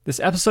This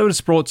episode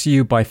is brought to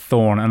you by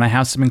Thorn, and I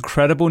have some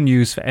incredible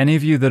news for any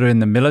of you that are in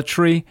the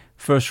military,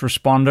 first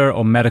responder,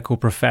 or medical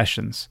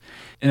professions.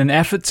 In an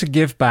effort to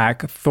give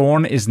back,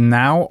 Thorn is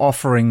now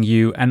offering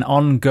you an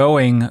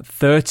ongoing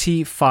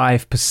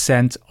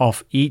 35%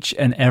 off each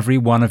and every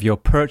one of your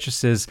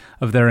purchases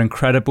of their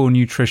incredible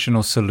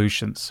nutritional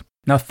solutions.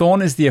 Now,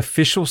 Thorn is the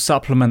official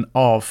supplement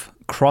of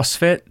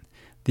CrossFit,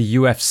 the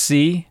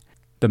UFC,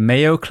 the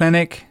Mayo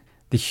Clinic,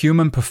 the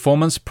Human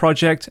Performance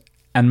Project,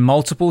 and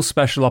multiple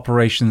special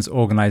operations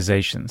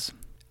organizations.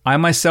 I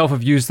myself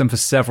have used them for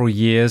several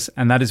years,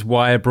 and that is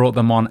why I brought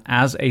them on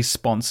as a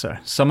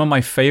sponsor. Some of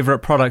my favorite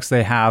products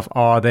they have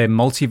are their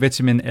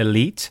Multivitamin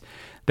Elite,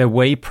 their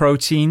Whey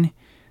Protein,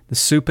 the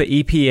Super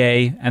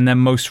EPA, and then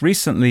most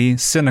recently,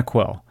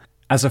 Cinequil.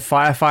 As a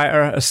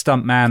firefighter, a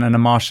stuntman, and a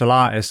martial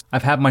artist,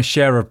 I've had my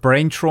share of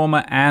brain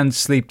trauma and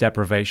sleep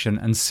deprivation,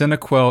 and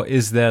Cinequil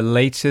is their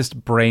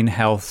latest brain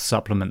health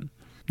supplement.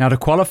 Now, to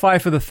qualify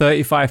for the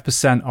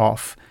 35%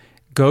 off,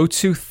 go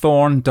to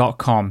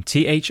thorn.com,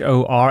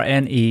 thorne.com.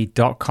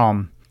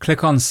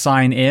 Click on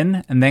sign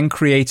in and then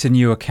create a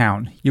new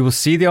account. You will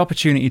see the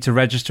opportunity to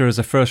register as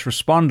a first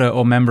responder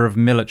or member of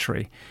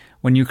military.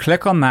 When you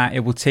click on that, it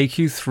will take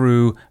you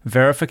through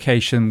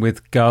verification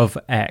with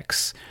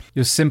GovX.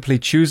 You'll simply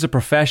choose a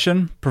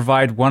profession,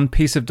 provide one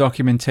piece of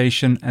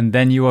documentation, and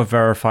then you are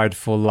verified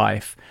for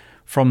life.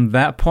 From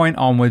that point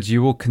onwards,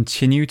 you will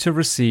continue to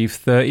receive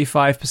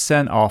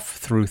 35% off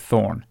through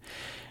Thorn.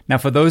 Now,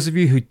 for those of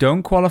you who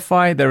don't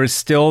qualify, there is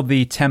still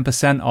the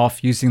 10%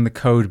 off using the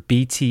code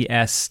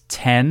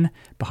BTS10,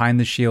 Behind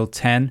the Shield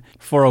 10,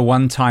 for a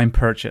one-time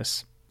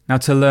purchase. Now,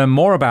 to learn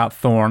more about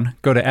Thorn,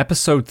 go to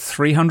episode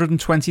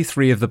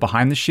 323 of the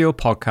Behind the Shield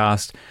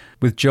podcast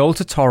with Joel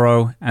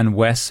Totoro and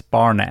Wes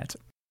Barnett.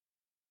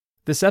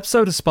 This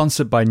episode is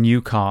sponsored by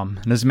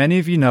Newcom, and as many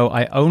of you know,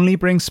 I only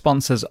bring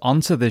sponsors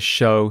onto this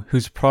show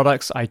whose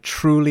products I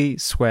truly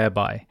swear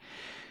by.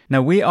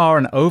 Now, we are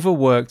an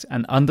overworked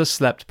and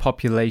underslept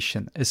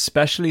population,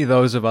 especially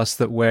those of us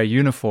that wear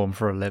uniform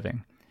for a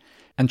living.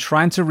 And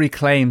trying to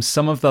reclaim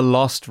some of the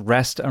lost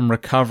rest and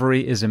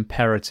recovery is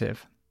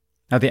imperative.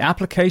 Now, the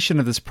application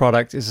of this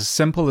product is as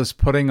simple as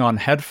putting on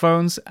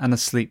headphones and a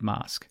sleep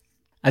mask.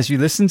 As you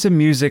listen to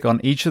music on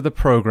each of the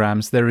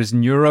programs, there is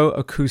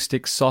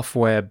neuroacoustic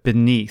software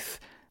beneath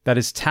that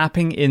is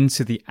tapping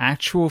into the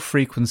actual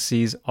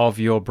frequencies of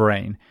your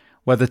brain,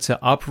 whether to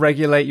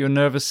upregulate your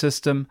nervous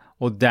system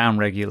or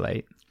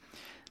downregulate.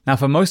 Now,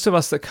 for most of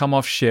us that come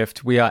off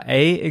shift, we are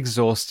A,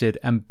 exhausted,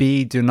 and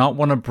B, do not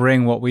want to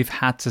bring what we've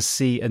had to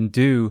see and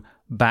do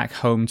back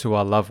home to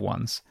our loved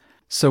ones.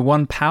 So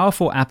one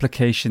powerful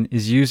application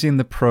is using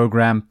the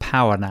program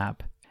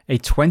PowerNap, a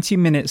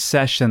 20-minute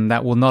session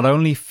that will not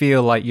only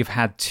feel like you've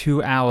had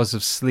 2 hours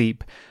of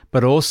sleep,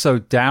 but also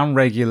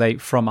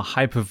downregulate from a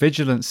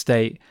hypervigilant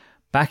state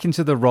back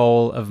into the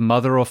role of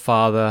mother or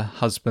father,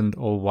 husband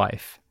or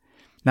wife.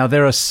 Now,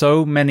 there are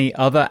so many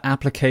other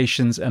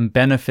applications and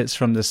benefits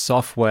from this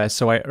software,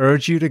 so I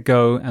urge you to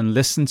go and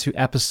listen to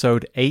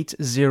episode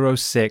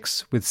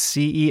 806 with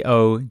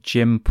CEO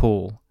Jim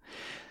Poole.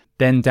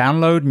 Then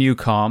download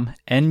Newcom,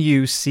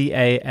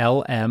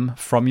 Nucalm,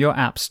 from your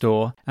app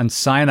store and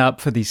sign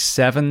up for the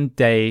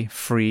 7-day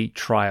free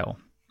trial.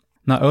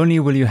 Not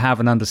only will you have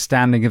an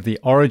understanding of the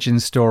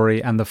origin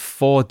story and the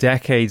 4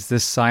 decades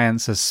this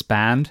science has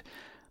spanned,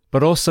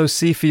 but also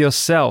see for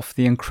yourself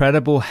the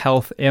incredible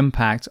health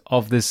impact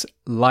of this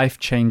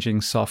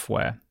life-changing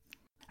software.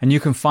 And you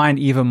can find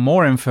even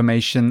more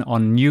information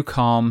on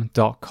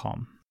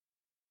newcalm.com.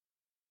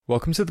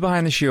 Welcome to the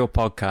Behind the Shield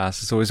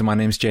podcast. As always, my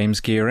name is James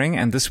Gearing,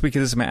 and this week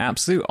it is my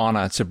absolute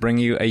honor to bring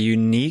you a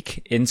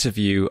unique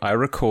interview I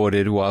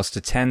recorded whilst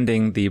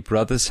attending the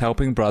Brothers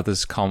Helping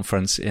Brothers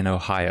conference in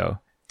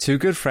Ohio. 2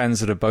 good friends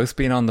that have both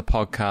been on the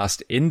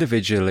podcast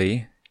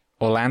individually,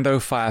 Orlando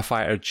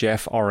firefighter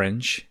Jeff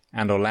Orrange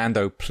and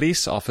Orlando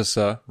police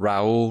officer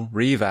Raul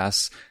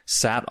Rivas,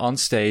 sat on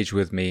stage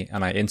with me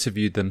and I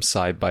interviewed them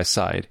side by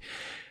side.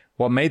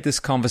 What made this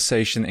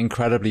conversation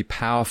incredibly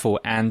powerful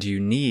and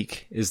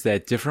unique is their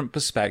different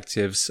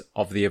perspectives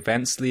of the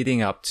events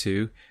leading up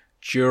to,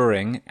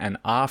 during, and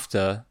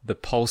after the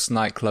Pulse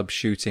Nightclub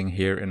shooting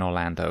here in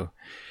Orlando.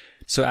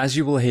 So as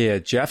you will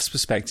hear, Jeff's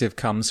perspective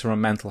comes from a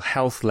mental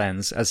health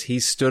lens as he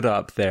stood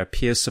up their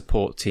peer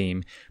support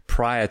team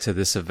prior to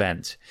this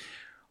event.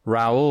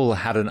 Raul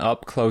had an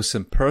up-close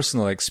and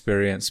personal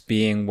experience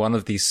being one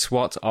of the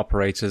SWAT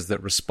operators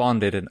that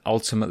responded and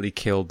ultimately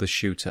killed the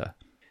shooter.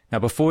 Now,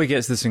 before we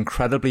get to this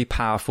incredibly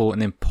powerful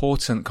and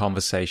important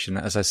conversation,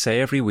 as I say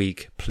every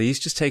week, please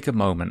just take a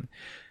moment,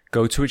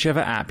 go to whichever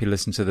app you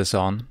listen to this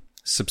on,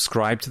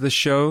 subscribe to the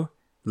show,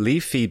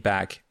 leave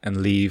feedback, and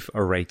leave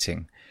a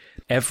rating.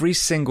 Every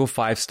single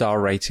 5-star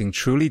rating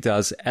truly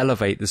does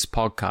elevate this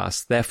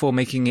podcast, therefore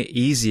making it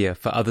easier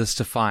for others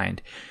to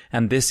find.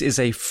 And this is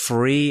a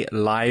free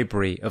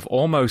library of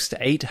almost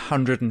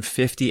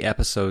 850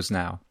 episodes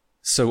now.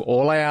 So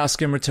all I ask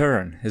in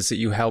return is that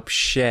you help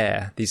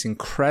share these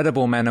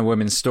incredible men and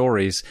women's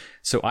stories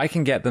so I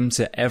can get them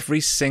to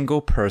every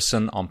single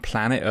person on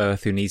planet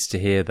Earth who needs to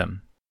hear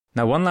them.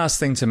 Now, one last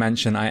thing to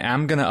mention, I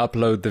am going to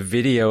upload the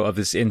video of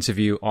this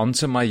interview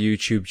onto my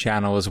YouTube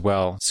channel as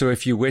well. So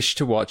if you wish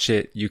to watch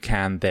it, you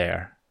can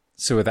there.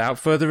 So without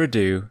further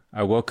ado,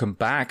 I welcome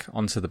back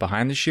onto the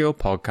Behind the Shield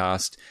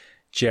podcast,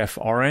 Jeff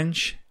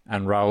Orrange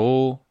and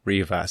Raul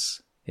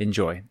Rivas.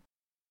 Enjoy.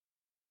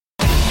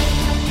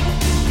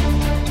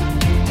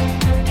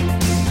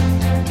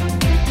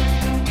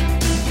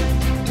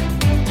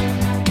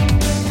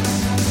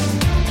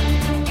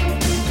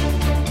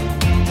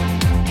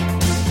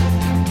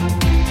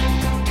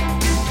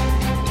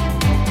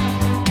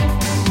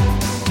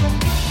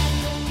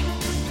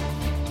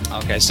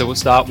 Okay, so we'll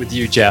start with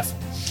you, Jeff.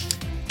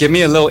 Give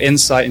me a little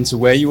insight into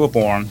where you were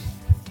born,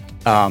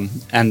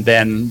 and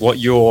then what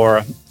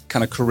your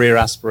kind of career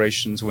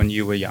aspirations when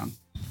you were young.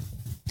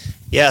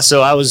 Yeah,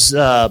 so I was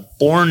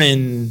born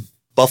in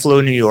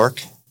Buffalo, New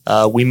York.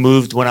 We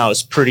moved when I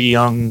was pretty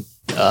young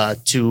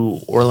to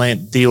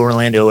the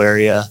Orlando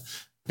area.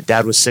 My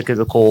dad was sick of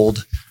the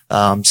cold,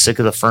 sick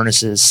of the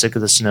furnaces, sick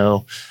of the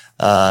snow.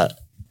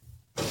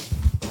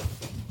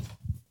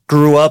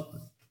 Grew up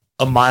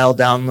a mile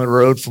down the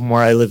road from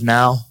where I live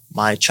now.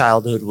 My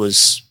childhood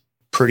was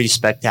pretty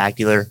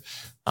spectacular.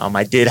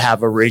 I did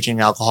have a raging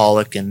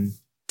alcoholic and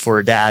for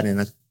a dad and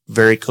a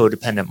very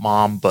codependent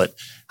mom, but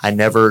I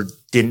never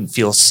didn't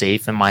feel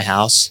safe in my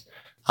house.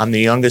 I'm the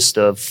youngest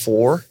of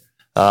four.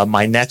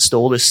 My next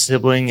oldest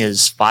sibling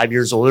is 5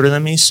 years older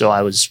than me, so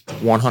I was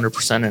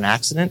 100% an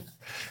accident.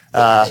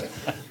 But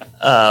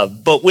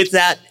with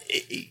that,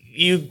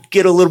 you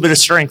get a little bit of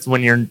strength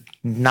when you're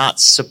not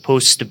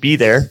supposed to be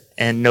there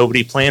and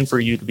nobody planned for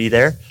you to be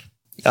there.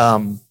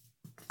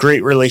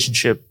 Great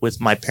relationship with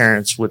my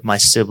parents, with my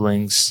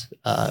siblings,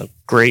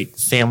 great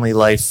family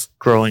life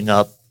growing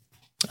up.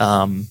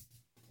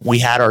 We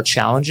had our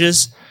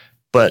challenges,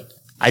 but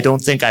I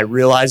don't think I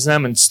realized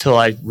them until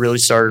I really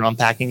started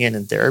unpacking it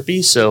in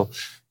therapy. So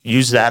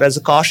use that as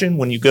a caution.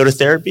 When you go to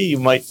therapy, you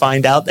might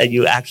find out that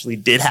you actually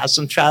did have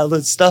some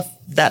childhood stuff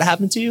that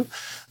happened to you.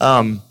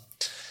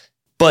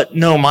 But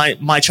no,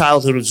 my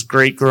childhood was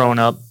great growing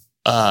up.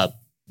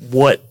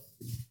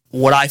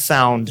 What I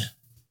found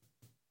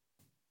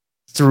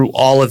through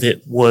all of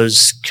it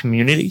was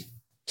community.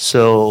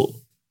 So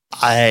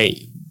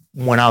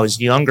when I was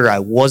younger, I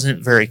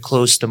wasn't very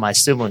close to my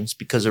siblings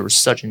because there was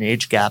such an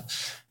age gap,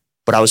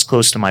 but I was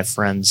close to my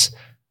friends.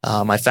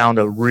 I found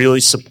a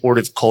really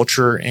supportive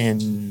culture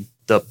in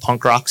the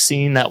punk rock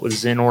scene that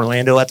was in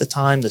Orlando at the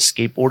time, the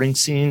skateboarding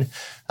scene.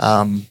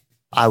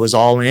 I was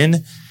all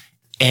in.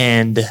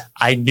 And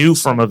I knew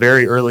from a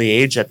very early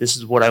age that this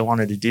is what I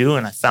wanted to do.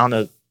 And I found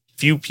a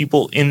few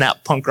people in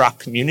that punk rock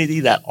community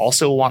that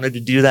also wanted to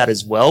do that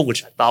as well,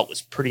 which I thought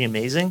was pretty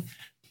amazing.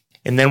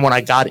 And then when I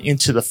got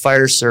into the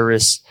fire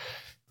service,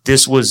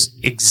 this was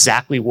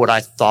exactly what I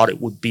thought it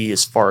would be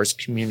as far as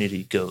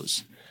community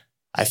goes.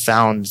 I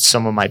found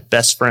some of my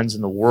best friends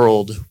in the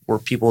world were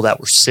people that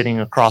were sitting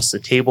across the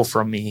table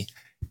from me,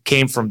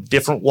 came from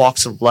different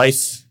walks of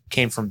life,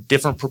 came from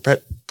different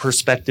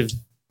perspectives,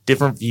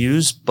 different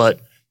views, but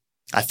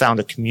I found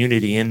a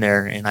community in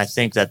there, and I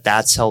think that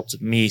that's helped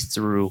me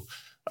through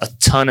a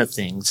ton of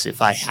things.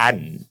 If I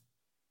hadn't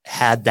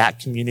had that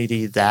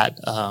community, that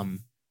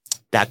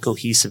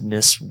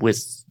cohesiveness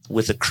with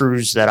the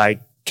crews that I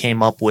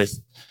came up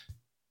with,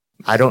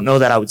 I don't know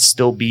that I would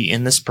still be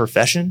in this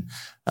profession.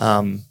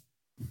 And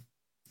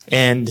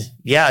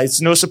yeah,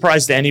 it's no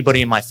surprise to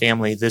anybody in my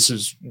family. This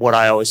is what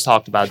I always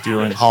talked about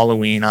doing.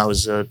 Halloween, I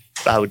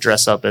would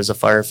dress up as a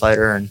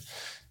firefighter, and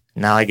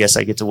now I guess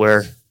I get to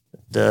wear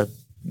the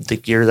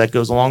gear that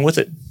goes along with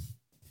it.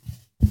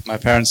 My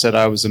parents said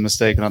I was a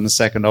mistake and I'm the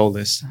second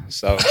oldest,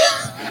 so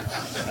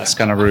that's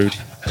kind of rude.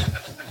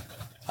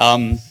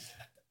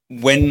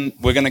 When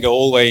we're going to go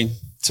all the way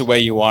to where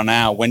you are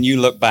now, when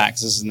you look back,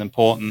 this is an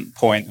important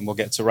point, and we'll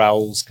get to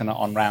Raul's kind of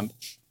on-ramp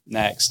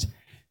next.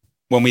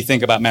 When we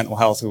think about mental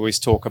health, we always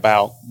talk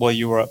about, well,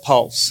 you were at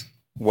Pulse.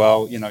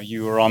 Well,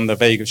 you were on the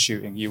Vegas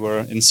shooting. You were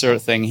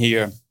insert thing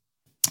here.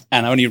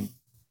 And only a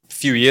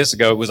few years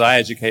ago was I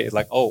educated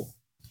like, oh,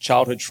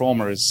 childhood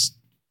trauma is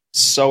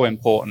so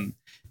important.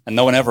 And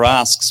no one ever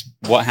asks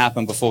what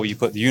happened before you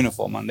put the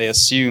uniform on. They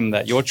assume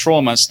that your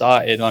trauma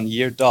started on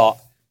year dot,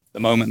 the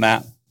moment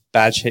that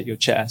badge hit your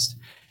chest.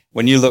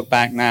 When you look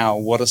back now,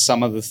 what are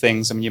some of the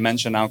things, I mean, you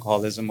mentioned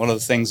alcoholism, what are the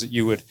things that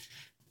you would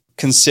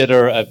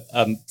consider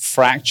a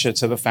fracture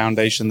to the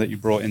foundation that you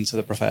brought into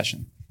the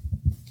profession?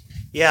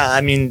 Yeah,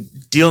 I mean,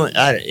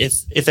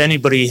 if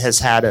anybody has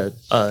had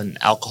an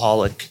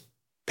alcoholic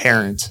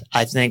parent,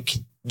 I think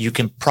you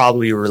can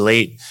probably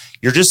relate.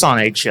 You're just on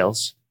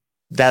eggshells.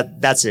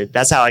 That's it.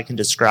 That's how I can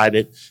describe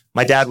it.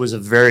 My dad was a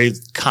very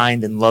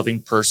kind and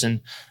loving person.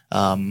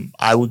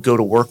 I would go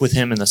to work with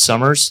him in the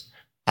summers.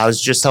 I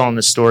was just telling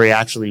the story,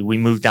 actually, we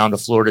moved down to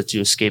Florida to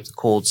escape the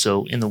cold.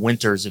 So in the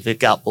winters, if it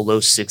got below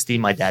 60,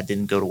 my dad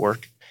didn't go to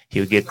work. He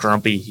would get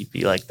grumpy. He'd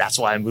be like, that's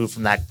why I moved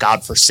from that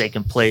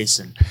godforsaken place.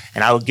 And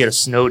I would get a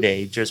snow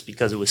day just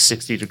because it was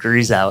 60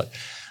 degrees out.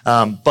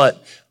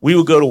 But we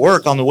would go to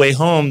work. On the way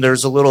home,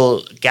 there's a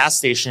little gas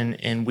station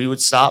and we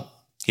would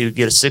stop. He would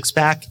get a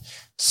 6-pack,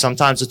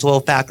 sometimes a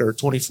 12-pack or a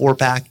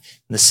 24-pack, and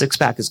the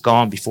 6-pack is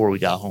gone before we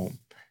got home.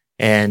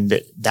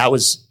 And that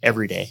was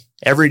every day.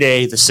 Every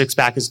day, the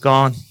 6-pack is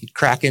gone. He'd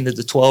crack into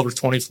the 12 or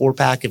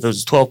 24-pack. If it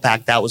was a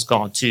 12-pack, that was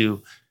gone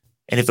too.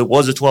 And if it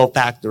was a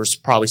 12-pack, there was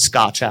probably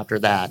scotch after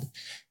that.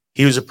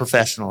 He was a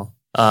professional.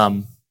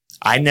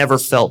 I never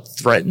felt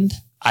threatened.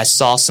 I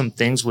saw some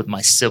things with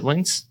my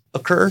siblings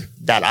occur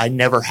that I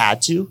never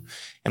had to.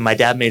 And my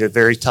dad made a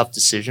very tough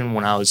decision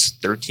when I was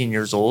 13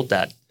 years old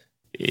that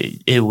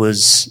it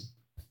was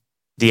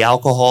the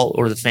alcohol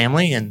or the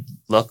family. And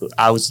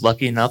I was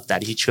lucky enough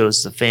that he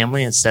chose the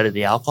family instead of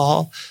the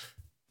alcohol.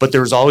 But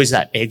there was always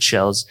that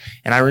eggshells.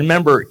 And I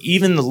remember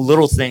even the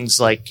little things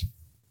like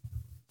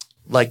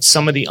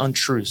some of the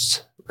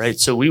untruths, right?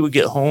 So we would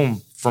get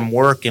home from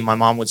work and my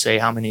mom would say,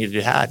 how many have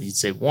you had? He'd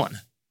say 1.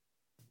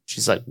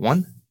 She's like,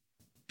 1?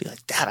 Be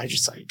like, Dad, I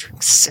just saw you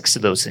drink 6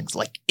 of those things.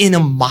 Like in a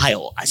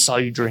mile, I saw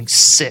you drink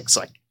 6.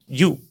 Like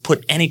you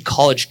put any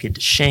college kid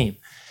to shame.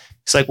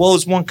 It's like, well, it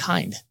was one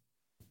kind.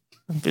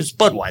 It was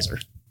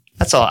Budweiser.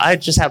 That's all. I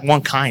just had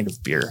one kind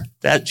of beer.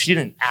 That she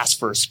didn't ask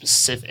for a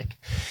specific.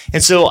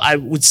 And so I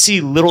would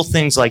see little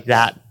things like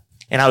that.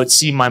 And I would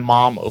see my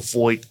mom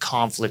avoid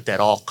conflict at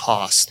all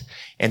cost.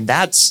 And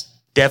that's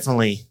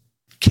definitely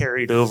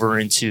carried over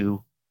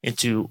into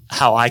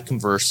how I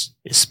converse,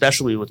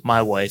 especially with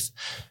my wife.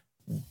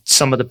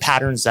 Some of the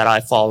patterns that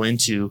I fall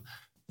into,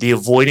 the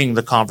avoiding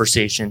the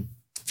conversation,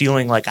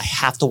 feeling like I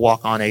have to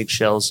walk on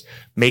eggshells,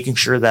 making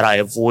sure that I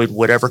avoid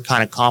whatever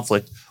kind of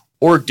conflict,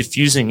 or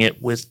diffusing it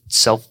with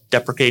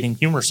self-deprecating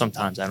humor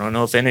sometimes. I don't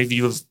know if any of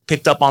you have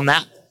picked up on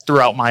that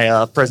throughout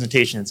my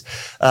presentations.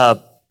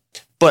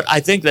 But I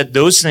think that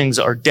those things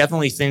are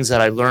definitely things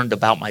that I learned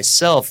about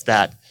myself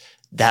that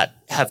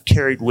have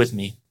carried with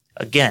me.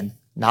 Again,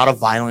 not a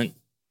violent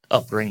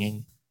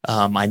upbringing.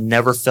 I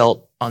never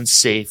felt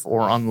unsafe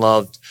or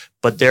unloved,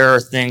 but there are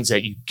things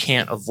that you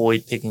can't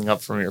avoid picking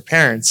up from your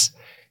parents,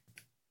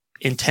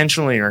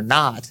 intentionally or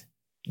not,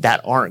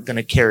 that aren't going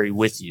to carry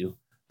with you.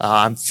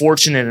 I'm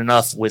fortunate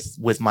enough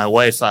with my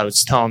wife. I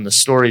was telling the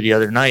story the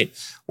other night.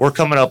 We're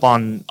coming up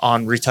on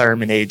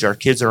retirement age. Our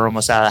kids are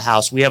almost out of the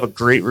house. We have a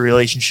great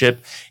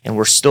relationship, and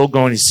we're still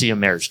going to see a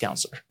marriage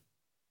counselor.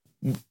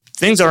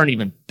 Things aren't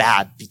even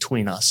bad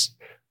between us.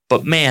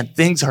 But man,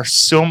 things are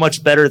so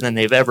much better than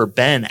they've ever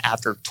been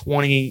after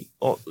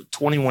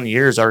 21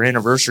 years. Our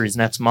anniversary is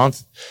next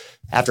month.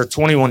 After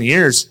 21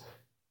 years,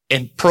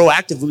 and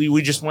proactively,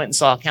 we just went and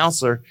saw a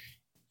counselor.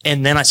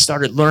 And then I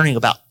started learning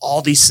about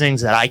all these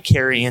things that I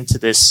carry into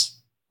this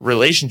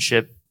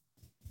relationship.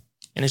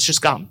 And it's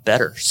just gotten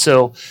better.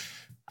 So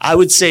I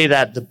would say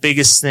that the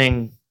biggest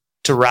thing,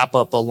 to wrap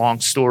up a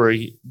long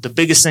story, the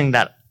biggest thing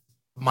that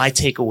my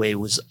takeaway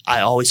was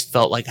I always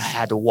felt like I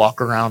had to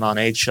walk around on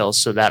eggshells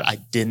so that I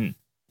didn't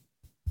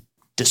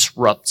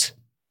disrupt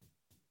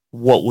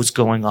what was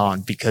going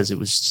on, because it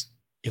was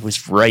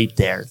right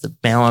there. The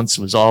balance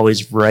was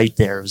always right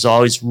there. It was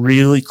always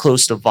really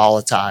close to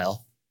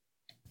volatile.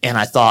 And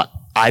I thought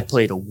I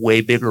played a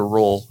way bigger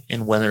role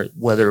in whether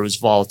it was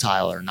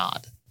volatile or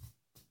not.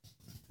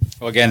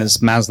 Well, again, it's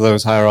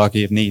Maslow's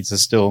hierarchy of needs.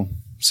 There's still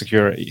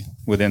security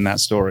within that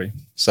story.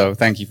 So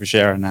thank you for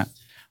sharing that.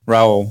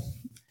 Raul,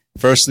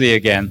 firstly,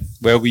 again,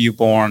 where were you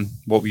born?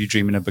 What were you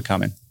dreaming of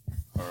becoming?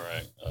 All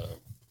right.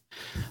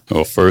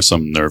 Well, first,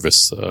 I'm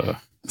nervous.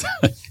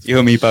 You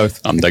and me both.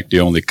 I'm like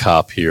the only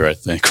cop here, I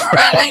think.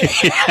 Right?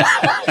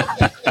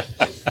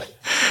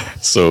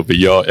 So, but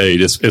y'all, hey,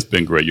 it's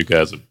been great. You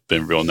guys have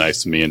been real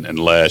nice to me. And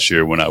last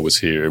year when I was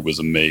here, it was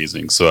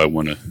amazing. So I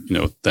want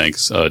to,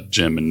 thanks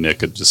Jim and Nick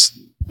for just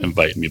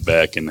inviting me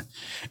back and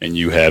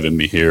you having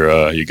me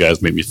here. You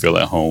guys make me feel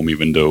at home,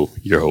 even though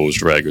you're hose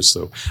draggers.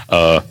 So,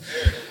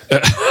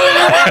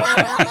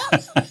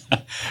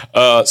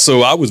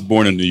 so I was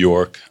born in New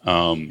York,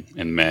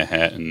 in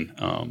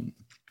Manhattan.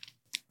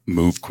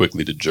 Moved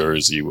quickly to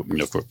Jersey.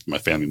 My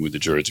family moved to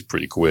Jersey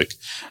pretty quick.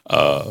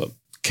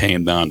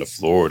 Came down to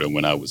Florida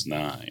when I was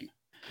 9.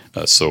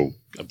 So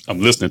I'm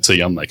listening to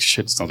you. I'm like,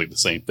 shit, it sounds like the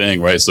same thing,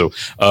 right? So,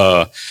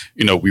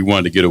 we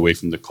wanted to get away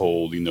from the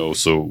cold,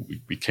 so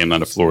we came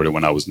down to Florida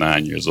when I was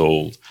 9 years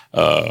old.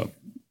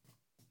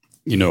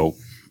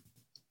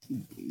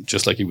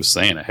 Just like he was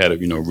saying, I had a,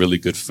 really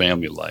good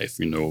family life,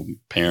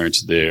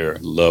 parents there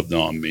loved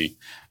on me.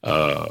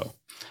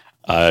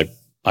 I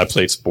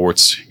played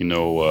sports,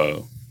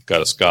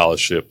 got a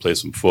scholarship, played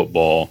some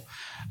football.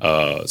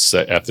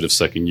 After the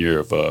second year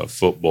of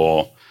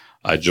football,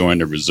 I joined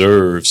the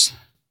reserves,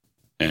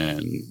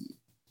 and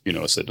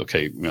I said,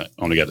 okay, I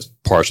only got a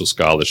partial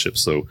scholarship,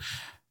 so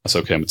I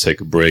said, okay, I'm gonna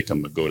take a break.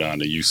 I'm gonna go down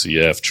to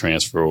UCF,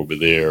 transfer over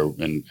there,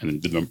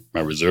 and do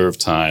my reserve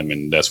time,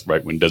 and that's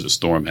right when Desert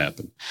Storm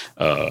happened.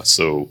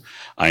 So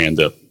I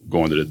ended up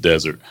going to the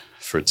desert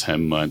for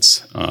 10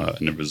 months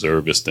in the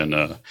reservist,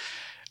 and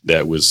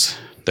that was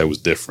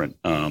different.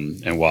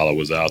 And while I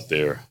was out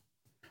there,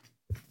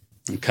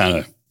 I'm kind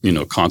of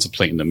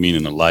contemplating the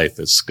meaning of life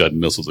as Scud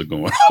missiles are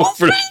going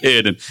over the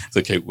head. And it's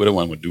like, okay, what do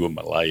I want to do with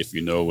my life?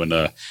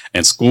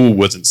 And school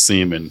wasn't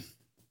seeming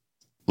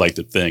like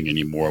the thing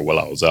anymore while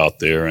I was out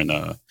there. And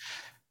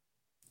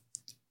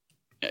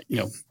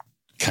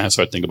kind of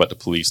started thinking about the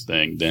police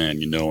thing then,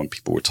 when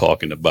people were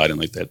talking about it, and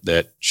like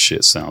that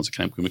shit sounds,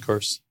 can we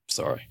curse?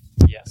 Sorry.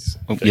 Yes.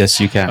 Okay. Yes,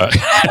 you can.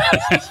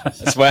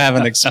 That's why I have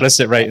an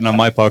explicit rating on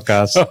my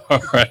podcast.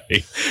 All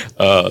right.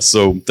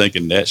 So I'm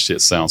thinking that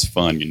shit sounds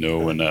fun,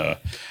 and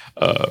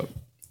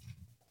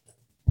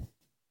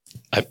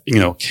I,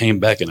 came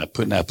back and I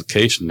put an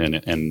application in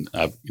it, and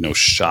I,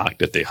 shocked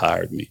that they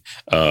hired me.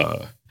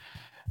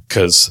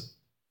 Cause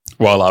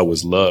while I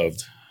was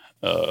loved,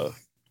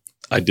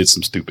 I did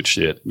some stupid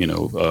shit.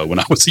 When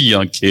I was a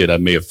young kid, I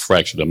may have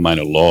fractured a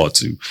minor law or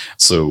two.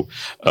 So,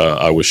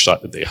 I was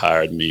shocked that they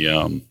hired me.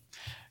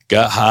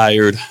 Got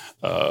hired,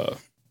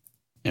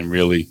 and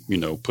really,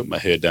 put my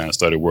head down and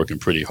started working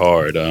pretty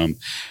hard.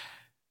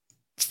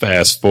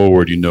 Fast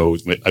forward, I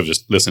was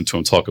just listening to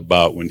him talk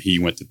about when he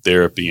went to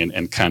therapy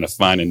and kind of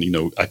finding,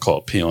 I call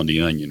it peeling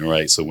the onion,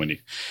 right? So when he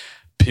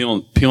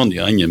peeling the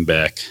onion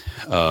back,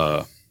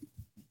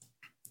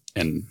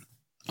 and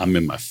I'm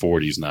in my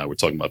 40s now, we're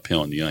talking about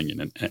peeling the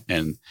onion,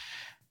 and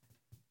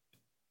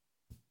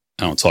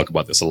I don't talk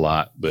about this a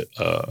lot, but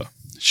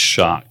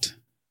shocked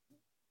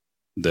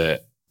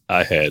that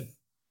I had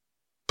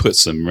put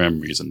some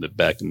memories in the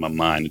back of my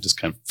mind and just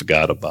kind of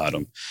forgot about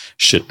them.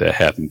 Shit that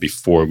happened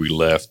before we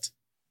left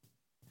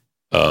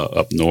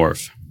up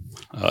north.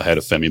 I had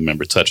a family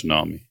member touching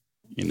on me,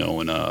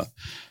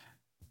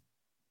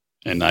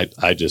 and I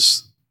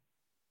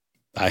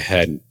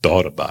hadn't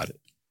thought about it.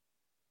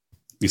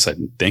 At least I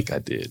didn't think I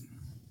did.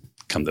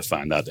 Come to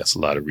find out, that's a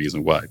lot of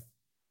reason why I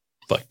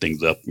fuck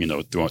things up,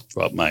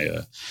 throughout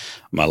my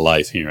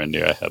life here and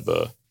there. I have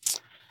a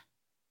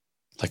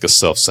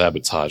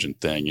self-sabotaging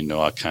thing,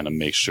 I kind of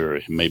make sure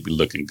it may be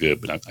looking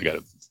good, but I got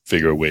to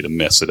figure a way to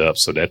mess it up.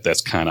 So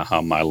that's kind of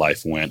how my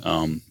life went.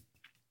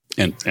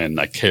 And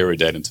I carried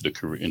that into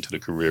the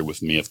career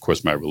with me. Of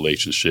course, my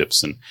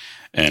relationships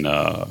and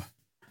of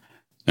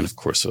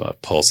course,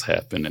 Pulse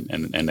happened,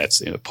 and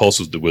that's Pulse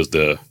was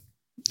the,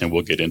 and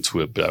we'll get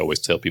into it. But I always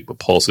tell people,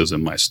 Pulse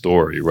isn't my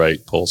story,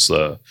 right? Pulse,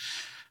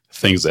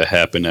 things that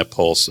happen at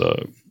Pulse,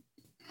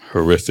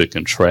 horrific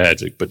and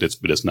tragic, but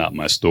it's not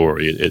my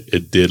story.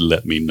 It did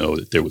let me know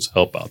that there was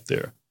help out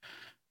there.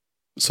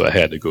 So I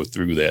had to go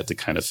through that to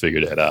kind of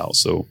figure that out.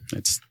 So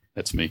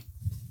that's me.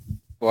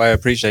 Well, I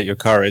appreciate your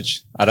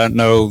courage. I don't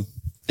know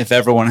if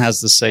everyone has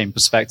the same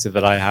perspective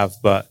that I have,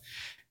 but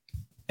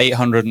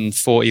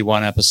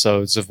 841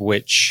 episodes, of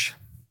which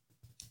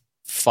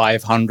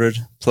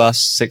 500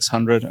 plus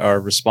 600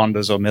 are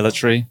responders or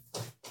military.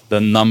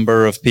 The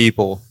number of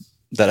people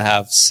that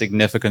have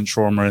significant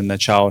trauma in their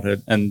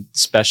childhood, and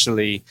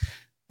especially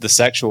the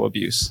sexual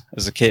abuse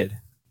as a kid,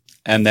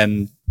 and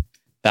then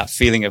that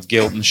feeling of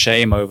guilt and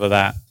shame over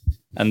that,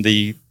 and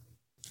the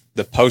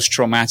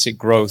post-traumatic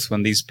growth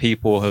when these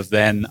people have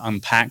then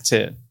unpacked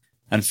it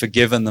and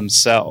forgiven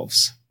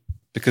themselves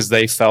because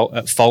they felt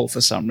at fault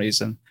for some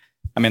reason.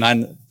 I mean, I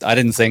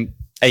didn't think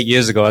 8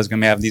 years ago I was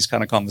going to have these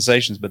kind of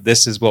conversations, but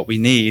this is what we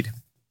need.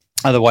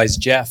 Otherwise,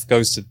 Jeff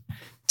goes to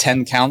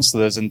 10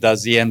 counselors and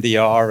does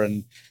EMDR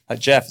and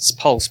Jeff, it's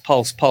pulse.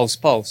 Well,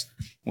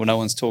 no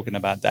one's talking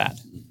about that.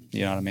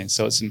 You know what I mean?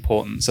 So it's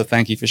important. So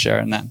thank you for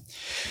sharing that.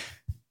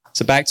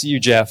 So back to you,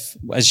 Jeff.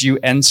 As you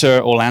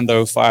enter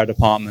Orlando Fire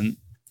Department,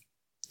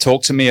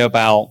 talk to me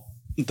about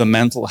the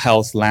mental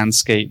health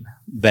landscape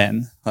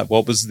then. Like,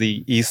 what was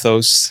the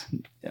ethos?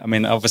 I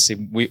mean, obviously,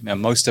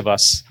 most of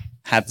us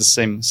had the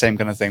same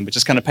kind of thing, but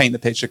just kind of paint the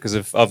picture because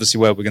of obviously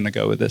where we're going to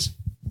go with this.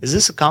 Is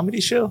this a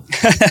comedy show?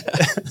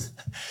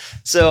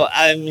 So,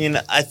 I mean,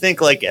 I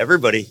think like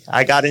everybody,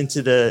 I got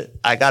into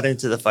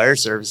the fire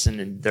service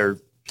and there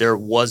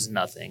was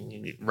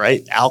nothing,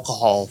 right?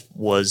 Alcohol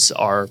was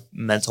our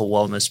mental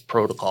wellness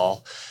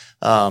protocol.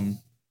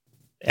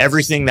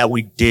 Everything that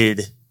we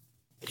did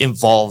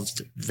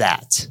involved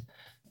that.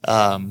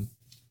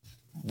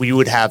 We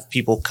would have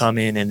people come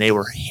in and they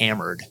were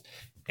hammered,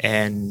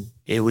 and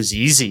it was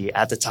easy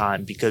at the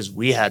time because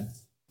we had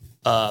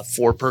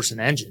 4-person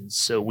engines.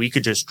 So we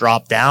could just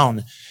drop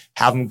down,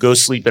 have them go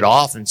sleep it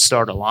off and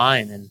start a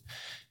line.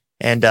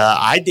 And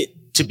I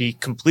did, to be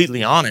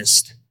completely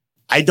honest,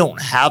 I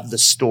don't have the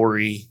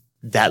story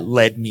that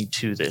led me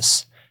to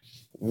this.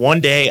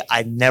 One day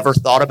I never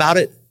thought about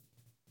it.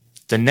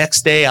 The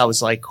next day I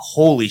was like,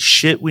 holy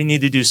shit, we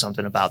need to do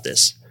something about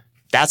this.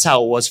 That's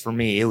how it was for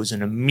me. It was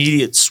an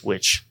immediate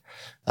switch.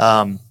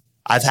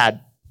 I've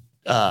had,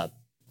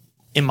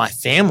 in my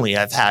family,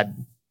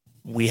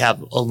 we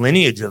have a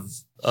lineage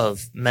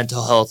of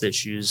mental health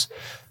issues.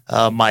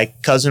 My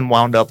cousin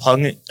wound up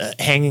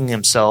hanging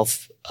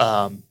himself,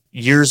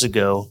 years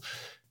ago.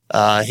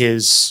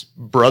 His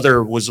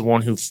brother was the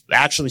one who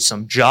actually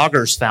some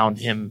joggers found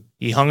him.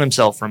 He hung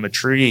himself from a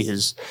tree.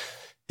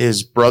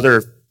 His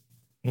brother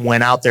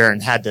went out there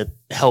and had to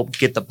help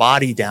get the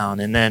body down.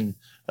 And then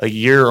a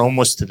year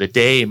almost to the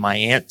day, my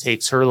aunt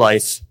takes her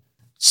life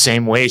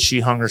same way.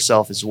 She hung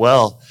herself as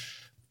well.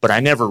 But I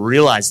never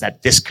realized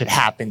that this could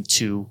happen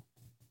to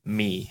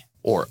me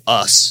or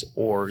us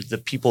or the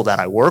people that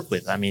I work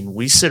with. I mean,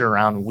 we sit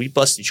around and we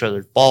bust each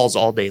other's balls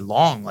all day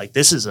long. Like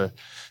this is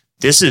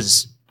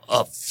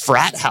a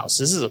frat house.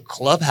 This is a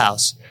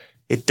clubhouse.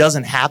 It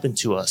doesn't happen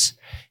to us.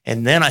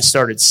 And then I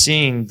started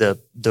seeing the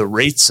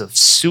rates of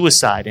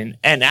suicide.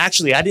 And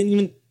actually, I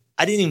didn't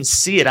even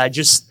see it. I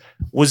just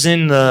was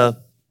in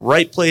the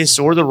right place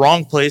or the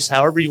wrong place,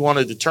 however you want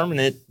to determine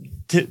it,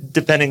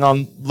 depending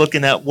on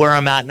looking at where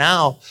I'm at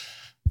now.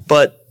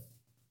 But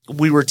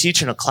we were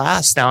teaching a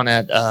class down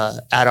at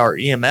our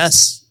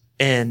EMS,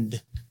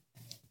 and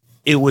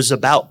it was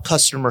about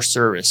customer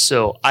service.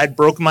 So I'd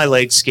broken my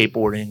leg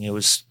skateboarding. It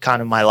was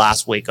kind of my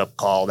last wake up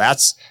call.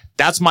 That's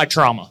my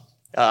trauma.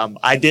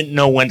 I didn't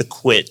know when to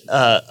quit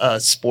a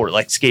sport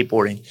like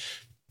skateboarding,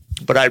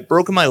 but I'd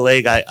broken my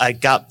leg. I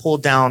got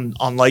pulled down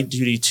on light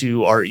duty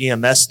to our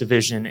EMS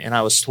division, and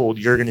I was told,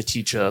 you're going to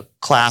teach a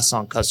class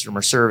on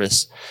customer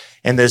service.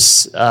 And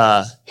this,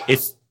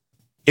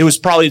 it was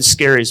probably the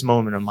scariest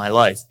moment of my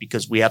life,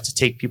 because we have to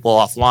take people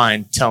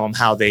offline, tell them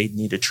how they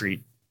need to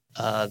treat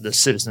the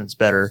citizens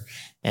better.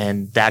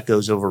 And that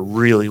goes over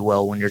really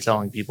well when you're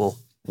telling people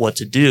what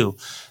to do.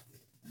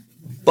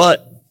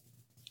 But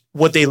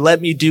what they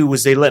let me do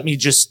was they let me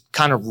just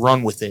kind of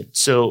run with it.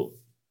 So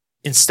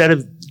instead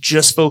of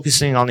just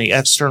focusing on the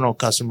external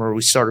customer,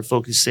 we started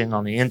focusing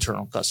on the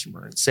internal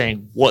customer and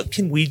saying, what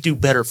can we do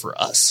better for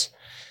us?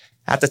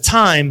 At the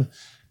time,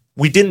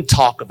 we didn't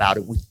talk about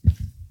it. We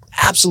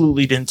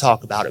absolutely didn't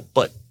talk about it.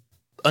 But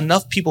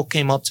enough people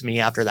came up to me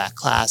after that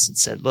class and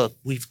said, look,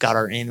 we've got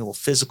our annual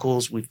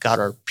physicals, we've got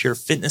our pure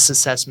fitness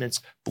assessments,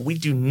 but we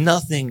do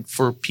nothing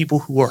for people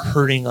who are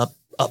hurting up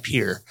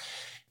here.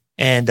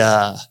 And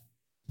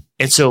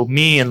so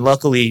me, and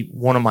luckily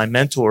one of my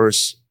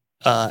mentors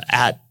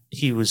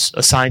he was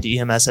assigned to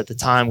EMS at the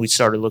time, we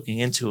started looking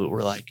into it.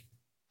 We're like,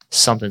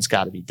 something's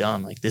got to be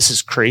done. Like, this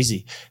is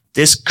crazy.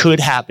 This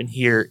could happen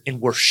here, and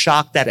we're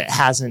shocked that it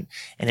hasn't,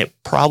 and it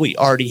probably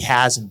already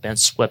hasn't been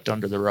swept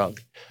under the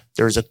rug.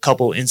 There's a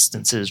couple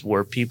instances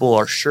where people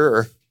are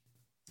sure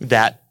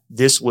that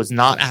this was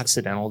not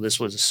accidental, this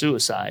was a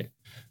suicide,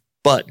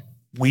 but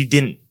we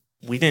didn't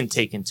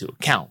take into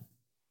account.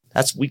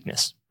 That's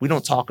weakness. We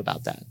don't talk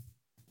about that.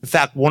 In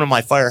fact, one of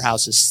my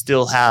firehouses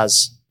still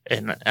has,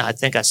 and I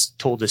think I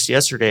told this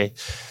yesterday,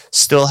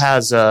 still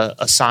has a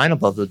sign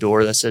above the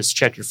door that says,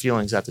 check your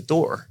feelings at the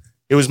door.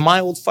 It was my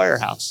old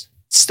firehouse.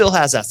 It still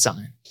has that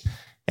sign.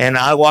 And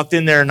I walked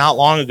in there not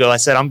long ago. I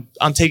said,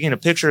 I'm taking a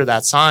picture of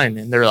that sign.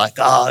 And they're like,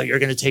 oh, you're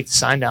going to take the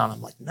sign down.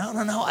 I'm like, no.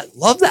 I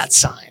love that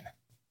sign.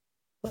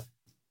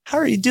 How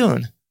are you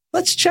doing?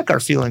 Let's check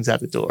our feelings at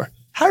the door.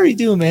 How are you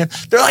doing, man?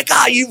 They're like,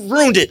 you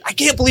ruined it. I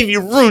can't believe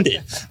you ruined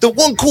it. The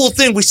one cool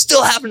thing we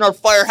still have in our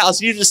firehouse,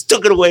 you just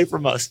took it away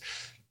from us.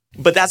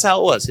 But that's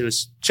how it was. It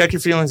was check your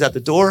feelings at the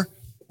door.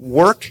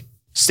 Work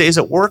stays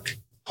at work.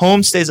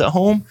 Home stays at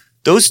home.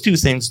 Those two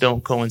things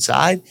don't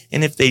coincide.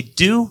 And if they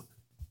do,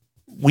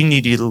 we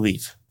need you to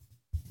leave.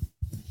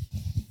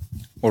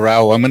 Well,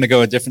 Raul, I'm going to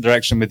go a different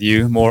direction with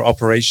you, more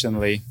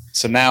operationally.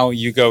 So now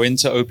you go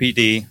into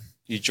OPD,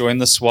 you join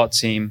the SWAT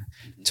team.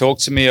 Talk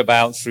to me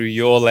about, through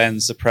your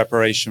lens, the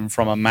preparation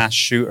from a mass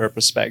shooter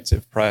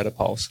perspective prior to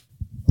Pulse.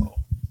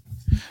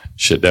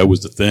 Shit, that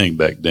was the thing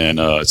back then.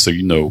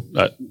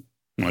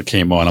 When I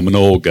came on, I'm an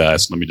old guy,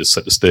 so let me just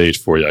set the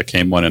stage for you. I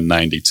came on in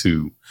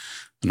 92.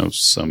 I know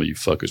some of you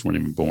fuckers weren't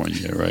even born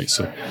yet, right?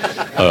 So,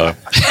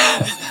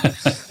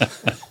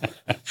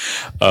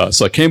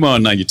 so I came on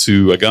in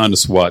 92. I got on the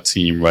SWAT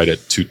team right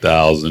at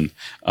 2000.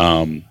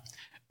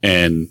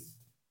 And,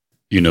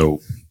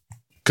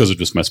 because of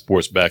just my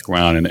sports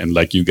background and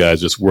like you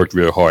guys just worked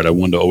real hard, I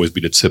wanted to always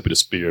be the tip of the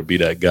spear, be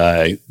that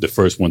guy, the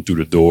first one through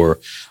the door.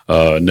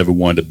 Never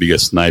wanted to be a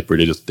sniper.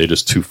 They're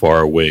just too far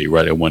away,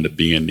 right? I wanted to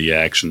be in the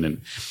action.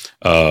 And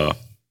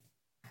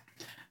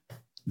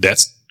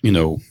that's,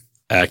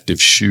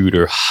 active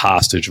shooter,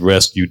 hostage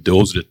rescue.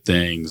 Those are the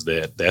things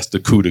that's the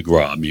coup de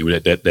grace. I mean,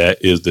 that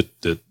is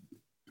the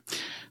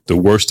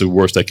worst of the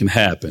worst that can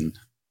happen.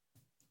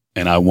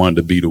 And I wanted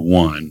to be the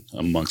one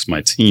amongst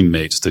my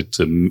teammates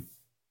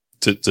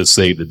to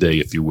save the day,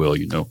 if you will,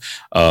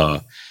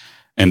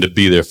 and to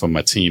be there for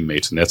my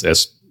teammates. And that's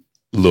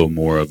a little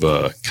more of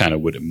a kind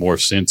of what it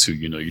morphs into.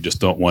 You just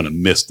don't want to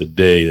miss the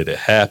day that it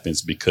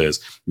happens, because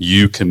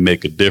you can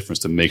make a difference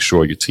to make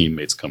sure your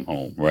teammates come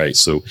home, right?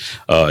 So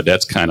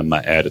that's kind of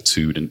my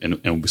attitude.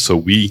 And so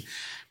we,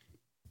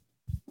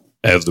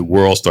 as the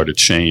world started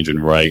changing,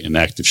 right, and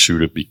active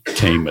shooter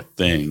became a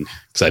thing,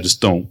 because I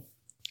just don't,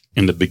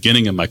 in the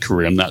beginning of my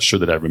career, I'm not sure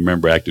that I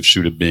remember active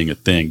shooter being a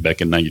thing back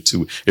in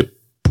 92. It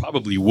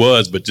probably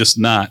was, but just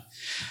not,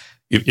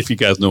 if you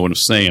guys know what I'm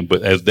saying.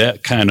 But as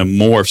that kind of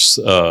morphs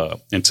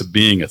into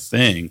being a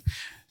thing,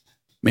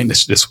 man,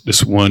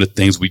 this one of the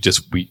things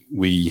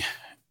we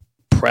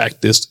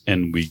practiced,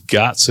 and we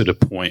got to the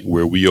point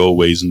where we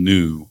always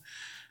knew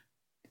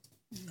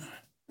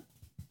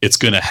it's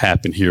going to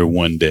happen here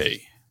one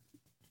day,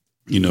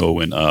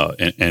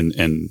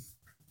 and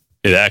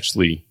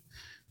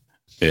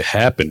it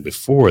happened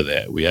before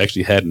that. We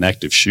actually had an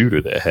active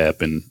shooter that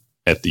happened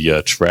at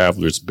the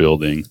Travelers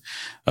building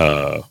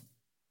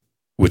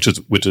which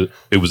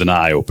it was an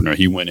eye opener.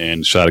 He went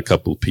in, shot a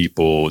couple of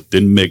people,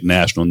 didn't make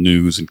national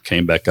news, and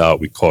came back out.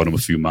 We caught him a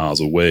few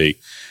miles away.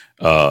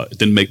 It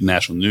didn't make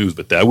national news,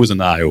 but that was an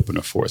eye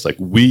opener for us. Like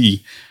the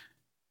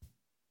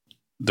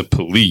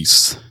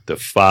police, the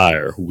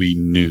fire, we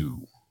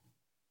knew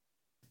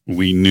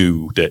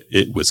that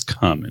it was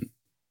coming.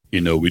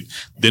 You know, we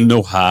didn't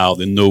know how,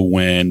 didn't know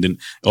when, and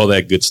all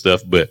that good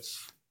stuff, but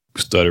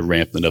we started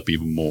ramping up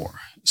even more.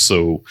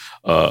 So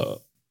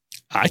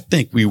I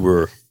think we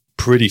were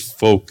pretty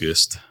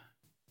focused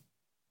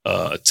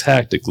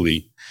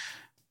tactically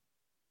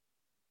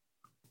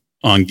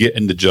on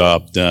getting the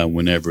job done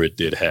whenever it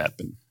did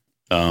happen.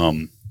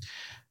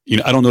 You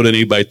know, I don't know that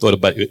anybody thought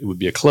about it would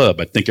be a club.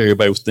 I think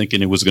everybody was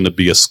thinking it was going to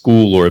be a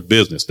school or a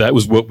business. That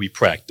was what we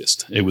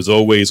practiced. It was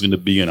always going to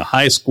be in a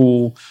high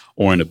school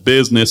or in a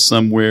business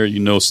somewhere, you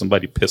know,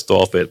 somebody pissed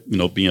off at, you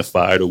know, being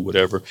fired or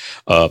whatever.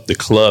 The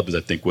club is,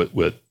 I think,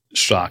 what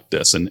shocked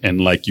us. And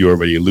like you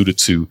already alluded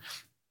to,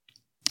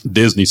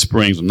 Disney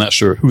Springs. I'm not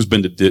sure who's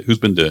been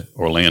to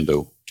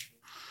Orlando.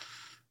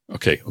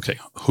 Okay.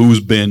 Who's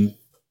been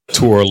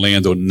to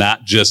Orlando,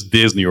 not just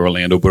Disney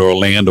Orlando, but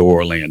Orlando.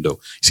 You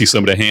see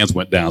some of the hands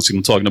went down. See what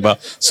I'm talking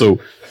about? So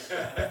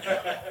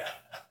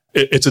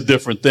it's a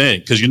different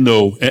thing because, you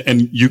know,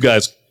 and you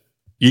guys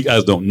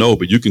don't know,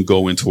 but you can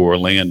go into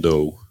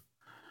Orlando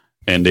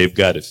and they've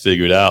got it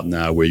figured out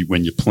now where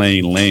when your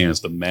plane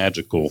lands, the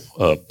magical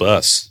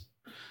bus,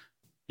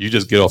 you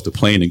just get off the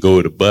plane and go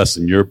to the bus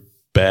and your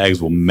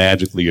bags will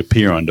magically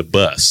appear on the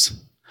bus.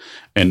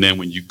 And then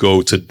when you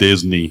go to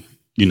Disney,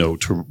 you know,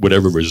 to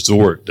whatever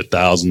resort, the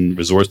 1,000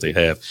 resorts they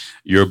have,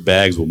 your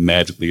bags will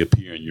magically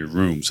appear in your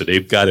room. So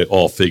they've got it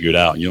all figured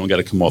out. You don't got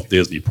to come off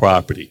Disney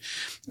property.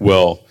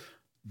 Well,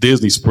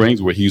 Disney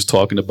Springs, where he was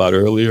talking about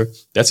earlier,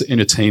 that's an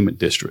entertainment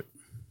district.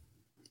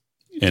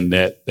 And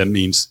that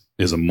means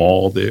there's a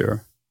mall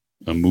there,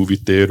 a movie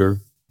theater,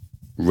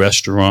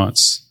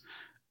 restaurants,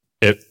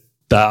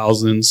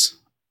 thousands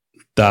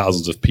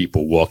of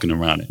people walking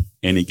around at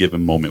any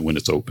given moment when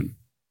it's open.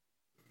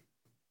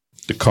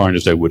 The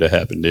carnage that would have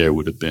happened there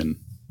would have been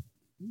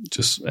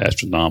just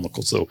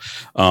astronomical. So,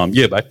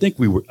 but I think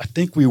we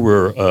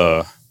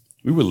were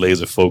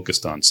laser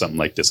focused on something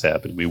like this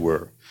happening.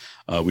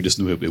 We just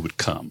knew it would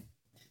come.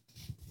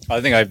 I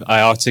think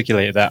I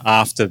articulated that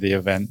after the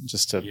event,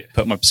 just to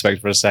put my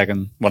perspective for a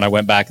second. When I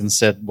went back and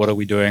said, "What are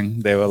we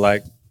doing?" They were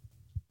like,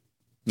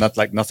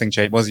 nothing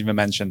changed, wasn't even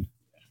mentioned.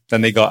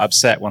 Then they got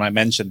upset when I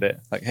mentioned it.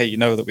 Like, hey, you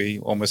know that we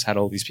almost had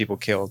all these people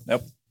killed.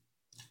 Nope.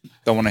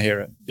 Don't want to hear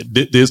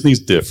it. Disney's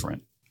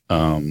different.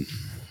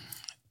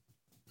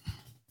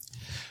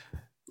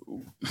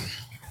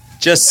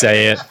 Just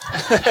say it.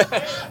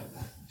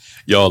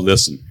 Y'all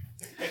listen.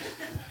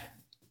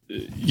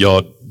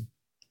 Y'all,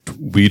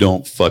 we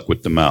don't fuck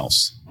with the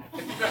mouse.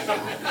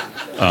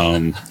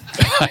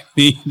 I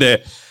mean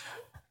that,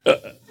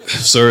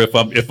 sir,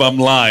 if I'm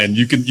lying,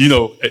 you can, you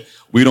know,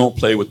 we don't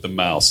play with the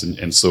mouse.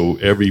 And so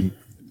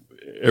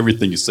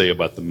everything you say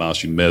about the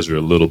mouse, you measure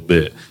a little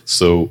bit.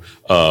 So,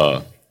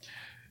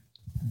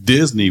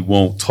 Disney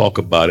won't talk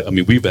about it. I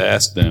mean, we've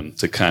asked them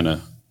to kind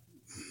of,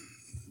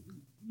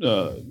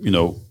 you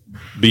know,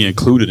 be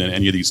included in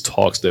any of these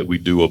talks that we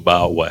do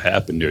about what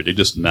happened there. They're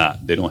just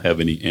not. They don't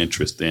have any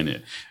interest in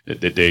it.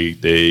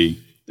 They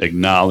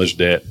acknowledge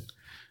that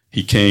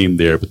he came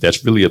there, but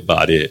that's really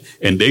about it.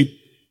 And they,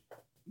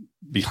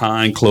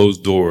 behind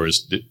closed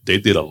doors, they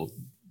did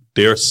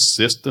their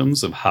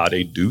systems of how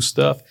they do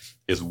stuff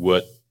is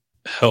what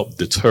helped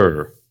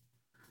deter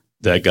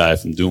that guy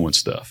from doing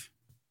stuff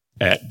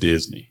at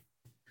Disney.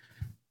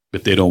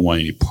 But they don't want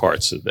any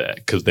parts of that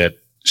because that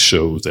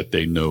shows that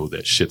they know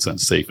that shit's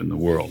unsafe in the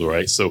world,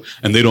 right? So,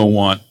 and they don't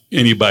want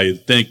anybody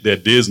to think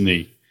that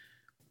Disney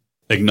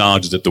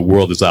acknowledges that the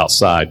world is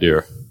outside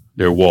their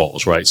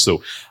walls, right?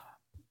 So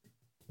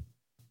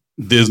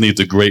Disney is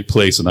a great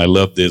place and I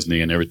love Disney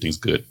and everything's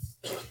good.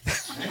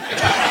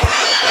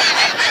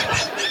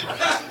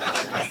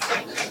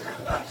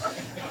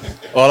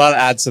 All I'll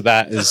add to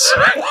that is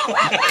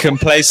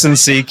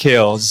complacency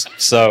kills.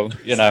 So,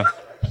 you know.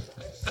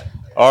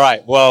 All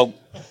right. Well,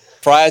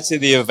 prior to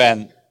the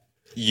event,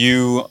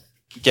 you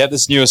get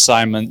this new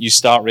assignment. You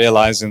start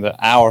realizing that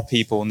our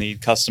people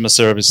need customer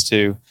service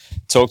too.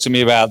 Talk to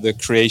me about the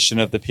creation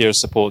of the peer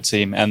support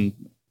team and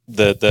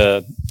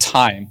the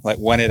time, like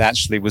when it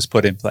actually was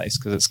put in place,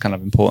 because it's kind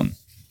of important.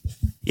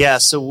 Yeah.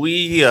 So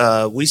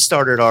we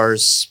started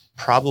ours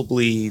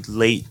probably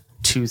late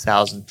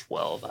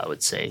 2012, I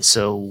would say.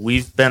 So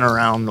we've been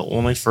around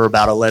only for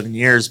about 11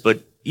 years,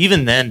 but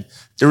even then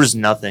there was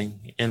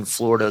nothing in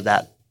Florida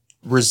that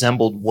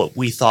resembled what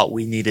we thought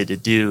we needed to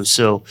do.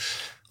 So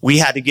we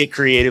had to get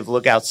creative,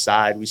 look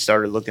outside. We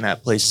started looking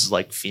at places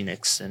like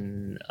Phoenix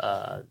and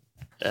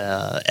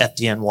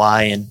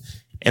FDNY.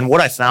 And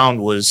what I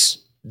found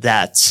was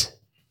that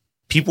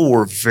people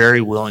were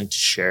very willing to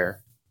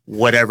share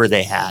whatever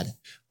they had,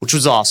 which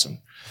was awesome.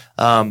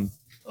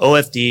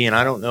 OFD, and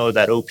I don't know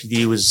that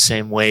OPD was the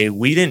same way.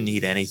 We didn't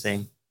need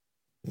anything.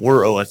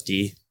 We're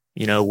OFD.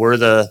 You know, we're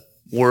the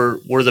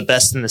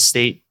best in the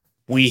state.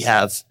 We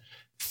have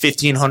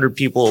 1,500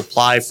 people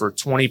apply for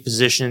 20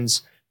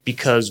 positions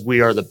because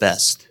we are the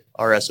best.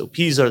 Our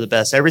SOPs are the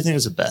best. Everything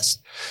is the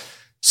best.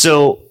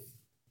 So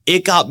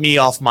it got me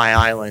off my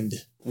island,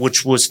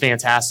 which was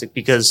fantastic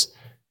because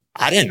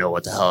I didn't know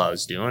what the hell I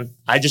was doing.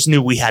 I just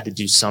knew we had to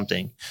do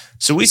something.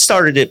 So we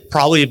started it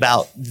probably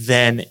about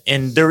then.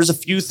 And there was a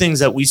few things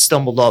that we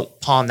stumbled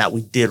upon that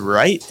we did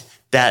right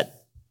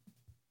that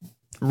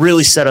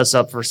really set us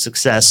up for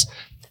success.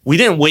 We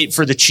didn't wait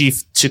for the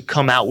chief to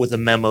come out with a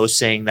memo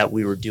saying that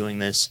we were doing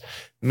this.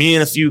 Me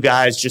and a few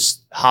guys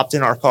just hopped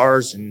in our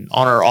cars and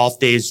on our off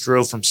days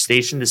drove from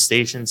station to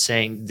station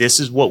saying, this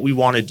is what we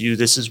want to do.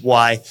 This is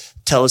why.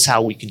 Tell us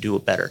how we can do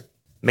it better.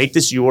 Make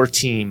this your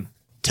team.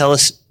 Tell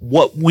us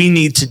what we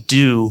need to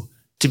do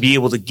to be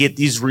able to get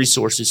these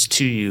resources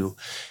to you.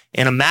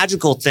 And a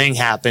magical thing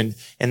happened,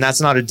 and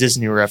that's not a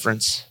Disney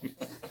reference.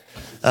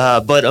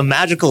 But a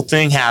magical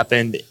thing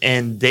happened,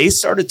 and they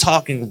started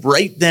talking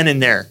right then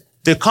and there.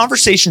 The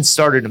conversation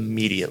started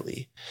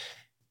immediately.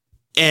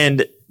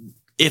 And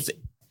if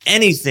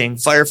anything,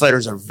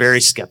 firefighters are very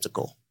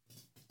skeptical.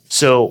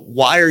 So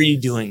why are you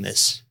doing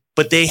this?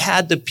 But they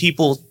had the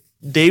people,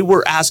 they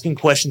were asking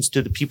questions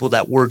to the people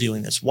that were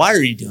doing this. Why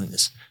are you doing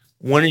this?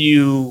 When are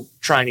you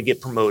trying to get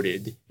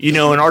promoted? You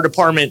know, in our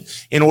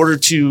department, in order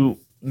to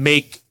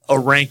make a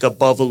rank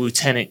above a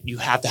lieutenant, you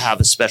have to have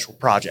a special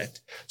project.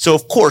 So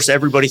of course,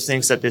 everybody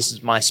thinks that this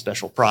is my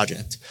special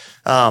project.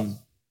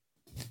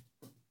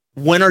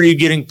 When are you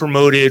getting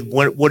promoted?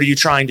 What are you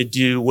trying to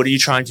do? What are you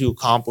trying to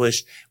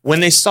accomplish? When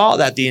they saw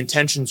that the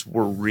intentions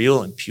were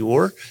real and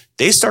pure,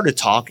 they started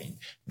talking.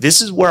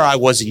 This is where I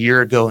was a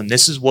year ago, and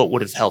this is what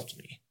would have helped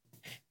me.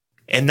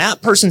 And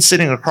that person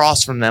sitting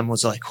across from them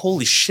was like,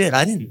 holy shit,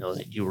 I didn't know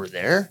that you were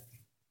there.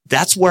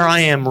 That's where I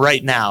am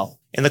right now.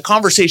 And the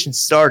conversation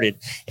started,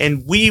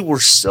 and we were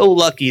so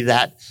lucky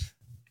that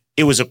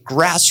it was a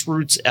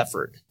grassroots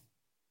effort.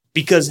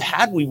 Because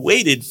had we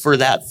waited for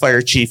that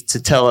fire chief to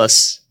tell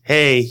us,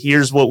 hey,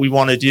 here's what we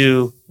want to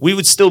do, we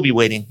would still be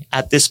waiting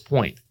at this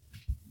point.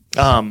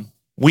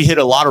 We hit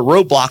a lot of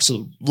roadblocks,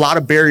 a lot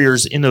of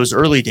barriers in those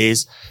early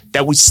days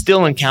that we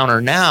still encounter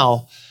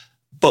now,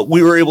 but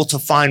we were able to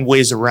find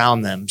ways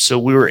around them. So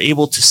we were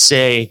able to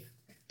say,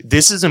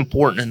 this is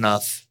important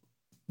enough.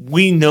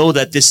 We know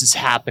that this is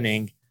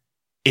happening.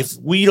 If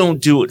we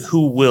don't do it,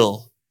 who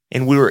will?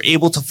 And we were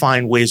able to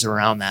find ways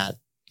around that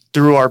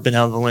through our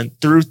benevolent,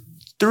 through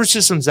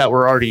systems that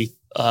were already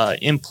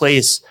in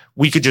place,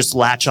 we could just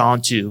latch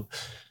onto.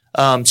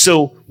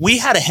 So we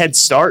had a head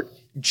start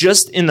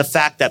just in the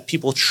fact that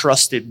people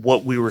trusted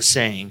what we were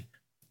saying.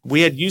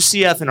 We had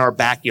UCF in our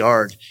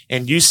backyard,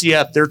 and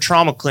UCF, their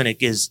trauma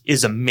clinic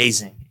is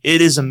amazing.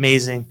 It is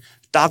amazing.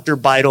 Dr.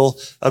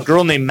 Beidel, a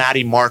girl named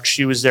Maddie Marks,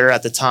 she was there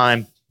at the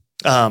time.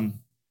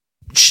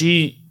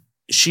 She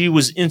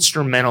was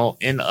instrumental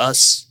in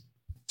us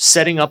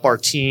setting up our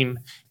team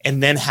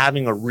and then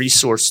having a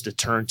resource to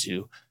turn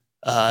to.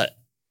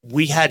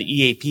 We had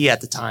EAP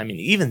at the time, and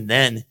even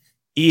then,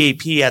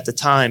 EAP at the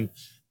time,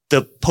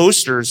 the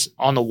posters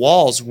on the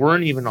walls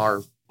weren't even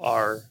our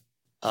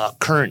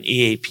current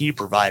EAP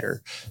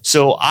provider.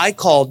 So I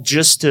called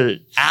just to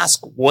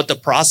ask what the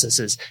process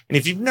is. And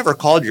if you've never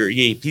called your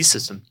EAP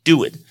system,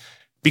 do it,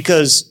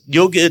 because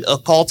you'll get a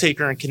call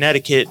taker in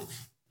Connecticut,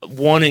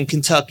 one in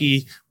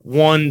Kentucky,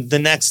 one the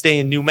next day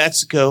in New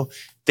Mexico.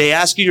 They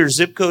ask you your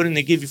zip code and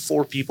they give you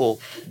 4 people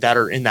that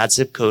are in that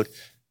zip code.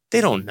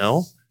 They don't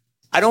know.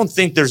 I don't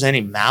think there's any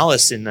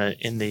malice in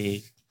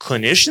the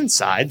clinician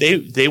side.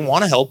 They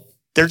want to help.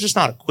 They're just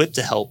not equipped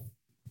to help.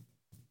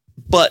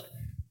 But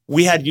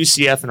we had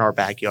UCF in our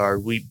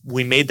backyard.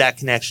 We made that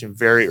connection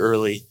very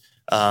early.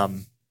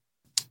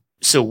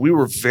 So we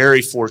were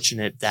very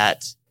fortunate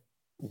that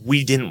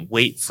we didn't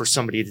wait for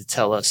somebody to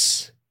tell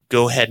us,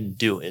 go ahead and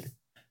do it.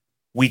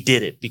 We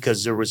did it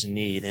because there was a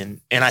need.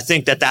 And I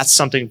think that that's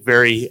something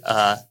very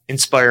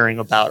inspiring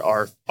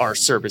about our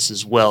service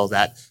as well,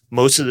 that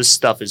most of this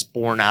stuff is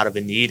born out of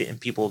a need and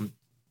people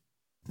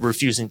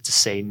refusing to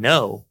say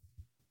no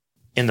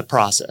in the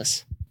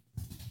process.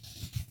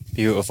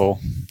 Beautiful.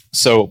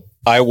 So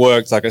I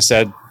worked, like I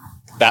said,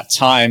 that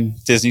time,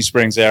 Disney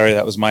Springs area,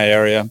 that was my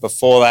area.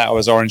 Before that, I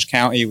was Orange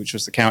County, which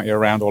was the county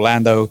around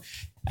Orlando.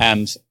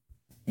 And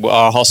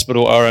our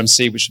hospital,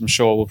 RMC, which I'm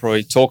sure we'll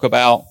probably talk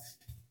about.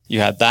 You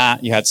had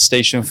that. You had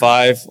Station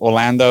 5,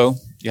 Orlando.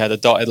 You had a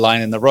dotted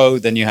line in the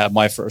road. Then you had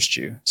my first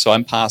U. So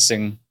I'm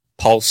passing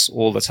Pulse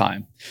all the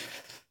time.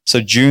 So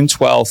June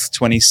 12th,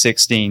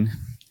 2016.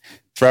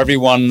 For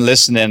everyone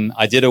listening,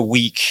 I did a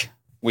week.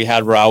 We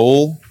had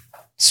Raul,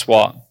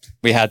 SWAT.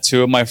 We had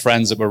 2 of my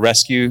friends that were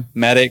rescue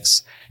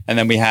medics. And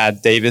then we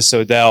had Davis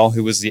Odell,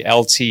 who was the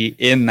LT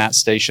in that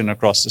station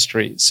across the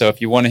street. So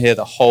if you want to hear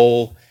the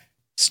whole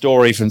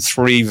story from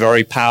 3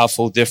 very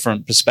powerful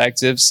different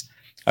perspectives,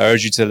 I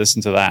urge you to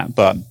listen to that.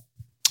 But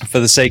for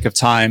the sake of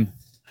time,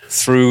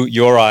 through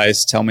your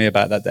eyes, tell me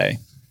about that day.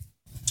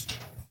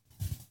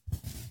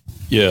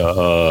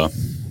 Yeah.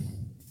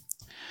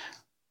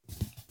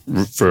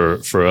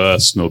 For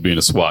us, being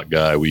a SWAT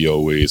guy, we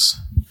always,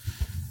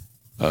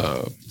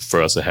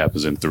 for us, it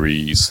happens in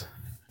threes.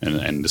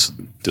 and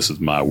this is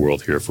my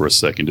world here for a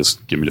second.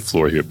 Just give me the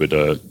floor here. But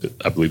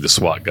I believe the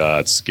SWAT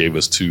gods gave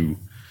us 2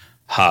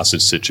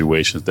 hostage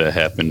situations that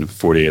happened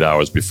 48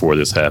 hours before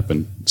this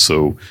happened.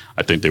 So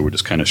I think they were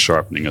just kind of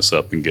sharpening us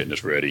up and getting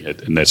us ready.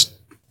 And that's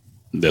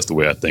the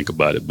way I think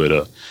about it.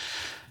 But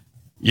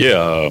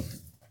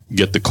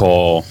get the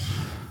call.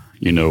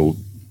 You know,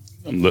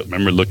 I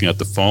remember looking at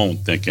the phone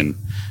thinking,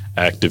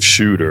 active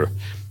shooter,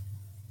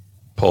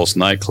 Pulse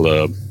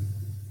Nightclub.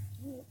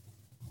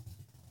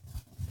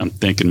 I'm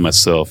thinking to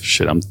myself,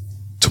 shit, I'm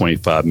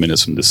 25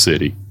 minutes from the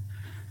city.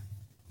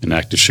 An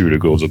active shooter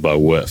goes about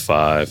what,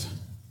 5-10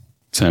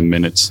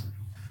 minutes?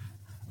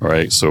 All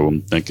right, so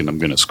I'm thinking I'm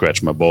going to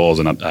scratch my balls,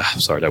 and I'm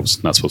sorry, that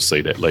was not supposed to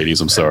say that,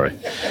 ladies. I'm sorry.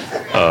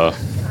 I'm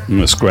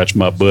going to scratch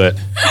my butt.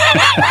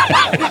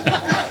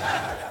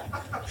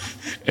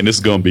 And it's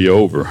going to be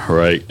over,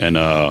 right? And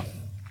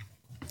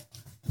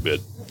but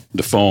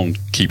the phone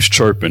keeps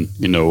chirping,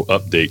 you know,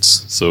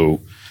 updates. So I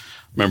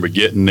remember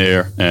getting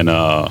there, and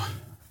I'm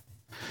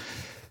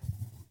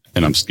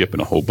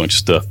skipping a whole bunch of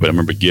stuff, but I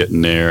remember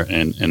getting there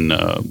and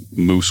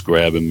Moose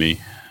grabbing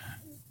me,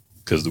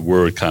 because the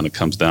word kind of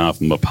comes down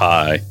from up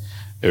high.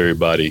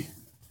 Everybody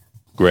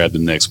grab the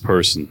next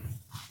person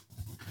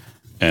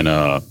and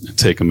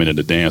take them into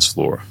the dance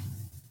floor.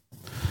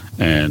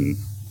 And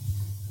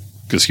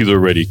because he's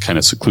already kind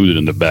of secluded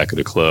in the back of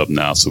the club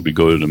now, so we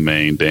go to the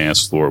main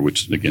dance floor,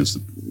 which is against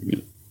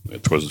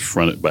towards the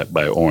front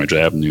by Orange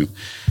Avenue.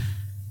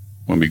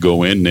 When we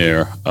go in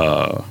there,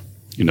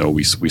 you know,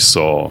 we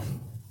saw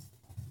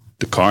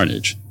the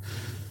carnage.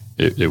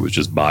 It was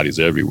just bodies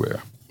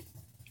everywhere.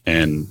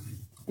 And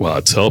well,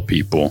 I tell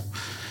people,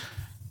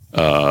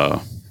 the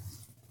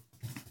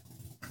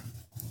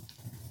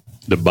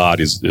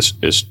bodies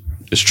is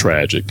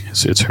tragic.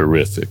 It's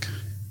horrific,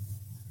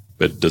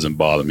 but it doesn't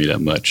bother me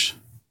that much.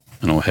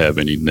 I don't have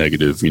any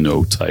negative, you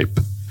know, type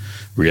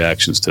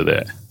reactions to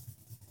that.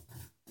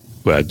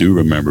 What I do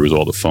remember is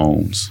all the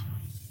phones.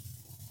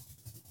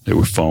 There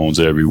were phones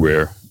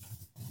everywhere.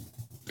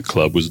 The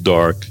club was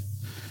dark.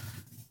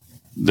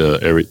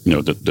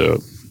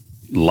 The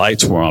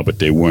lights were on, but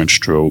they weren't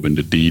strobe. And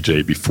the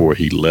DJ, before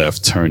he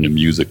left, turned the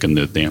music and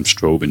the damn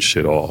strobe and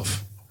shit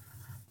off.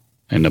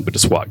 And but the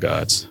SWAT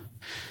gods.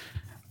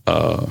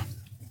 But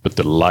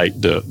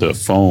the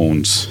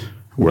phones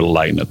were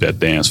lighting up that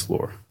dance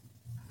floor.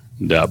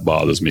 That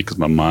bothers me because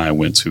my mind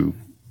went to,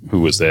 who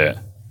was that?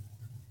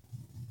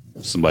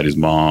 Somebody's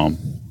mom,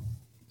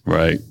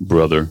 right?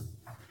 Brother,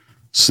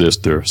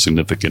 sister,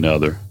 significant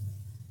other,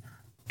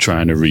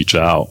 trying to reach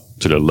out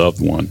to their loved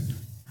one.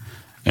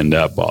 And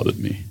that bothered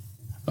me.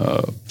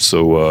 And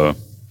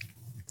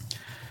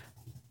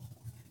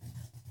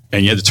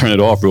you had to turn it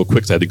off real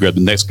quick. So I had to grab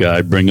the next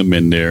guy, bring him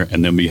in there,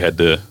 and then we had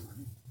to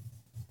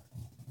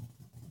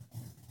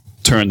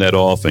turn that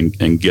off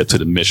and get to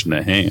the mission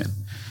at hand,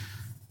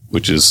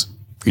 which is,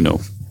 you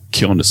know,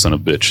 killing the son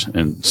of a bitch.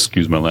 And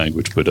excuse my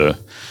language, but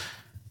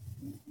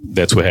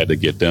that's what had to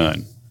get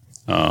done.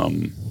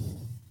 And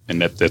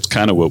that's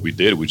kind of what we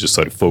did. We just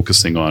started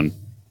focusing on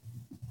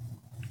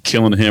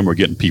killing him or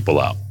getting people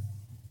out,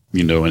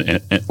 you know,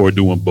 and or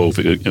doing both,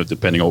 you know,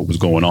 depending on what was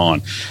going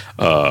on.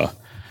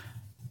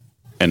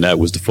 And that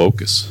was the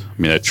focus.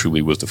 I mean, that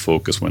truly was the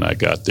focus when I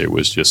got there,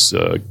 was just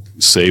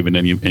saving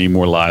any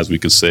more lives we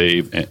could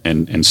save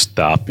and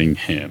stopping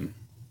him.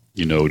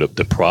 You know,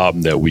 the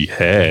problem that we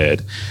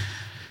had,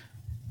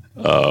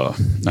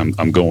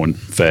 I'm going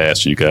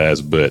fast, you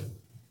guys, but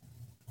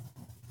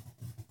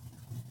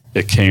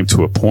it came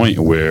to a point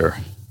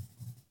where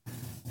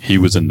he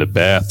was in the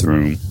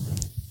bathroom.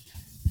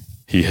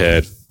 He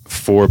had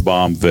 4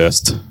 bomb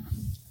vests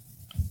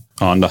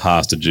on the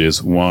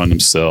hostages, one on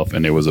himself,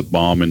 and there was a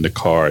bomb in the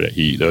car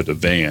the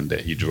van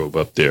that he drove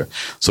up there.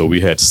 So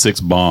we had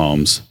 6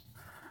 bombs.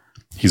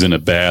 He's in the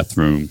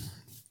bathroom,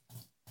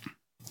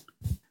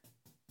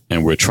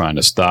 and we're trying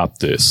to stop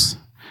this.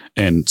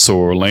 And so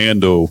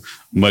Orlando,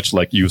 much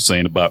like you were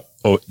saying about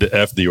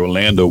the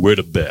Orlando, we're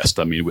the best.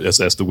 I mean,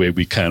 that's the way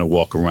we kind of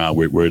walk around.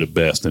 We're the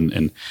best,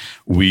 and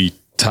we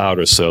tout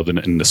ourselves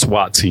in the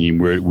SWAT team.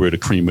 We're the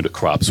cream of the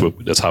crop. So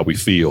that's how we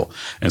feel.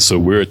 And so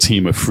we're a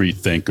team of free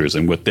thinkers.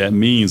 And what that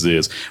means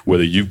is,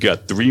 whether you've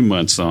got 3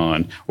 months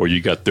on or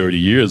you got 30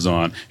 years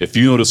on, if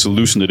you know the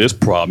solution to this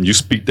problem, you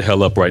speak the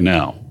hell up right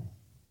now.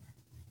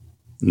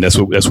 And that's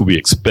what we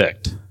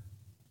expect.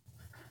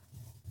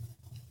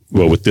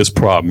 Well, with this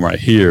problem right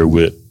here,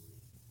 with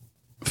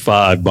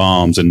 5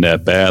 bombs in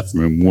that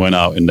bathroom, 1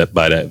 out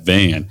by that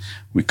van,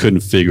 we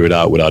couldn't figure it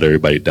out without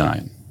everybody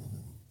dying.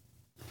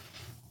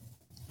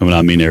 And when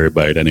I mean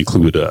everybody, that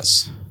included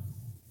us.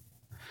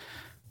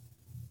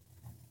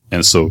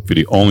 And so for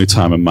the only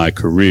time in my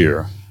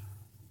career,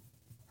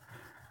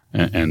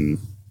 and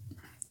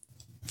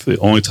for the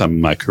only time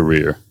in my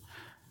career,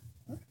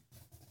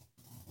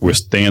 we're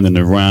standing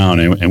around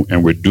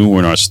and we're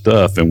doing our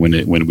stuff. And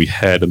when we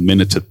had a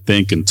minute to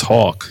think and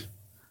talk,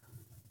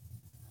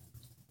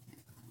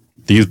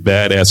 these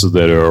badasses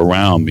that are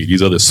around me,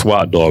 these other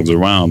SWAT dogs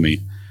around me,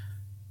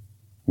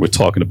 we're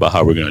talking about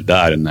how we're going to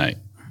die tonight.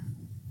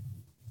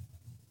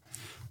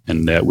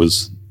 And that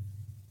was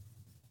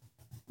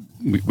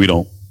we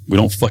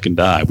don't fucking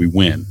die. We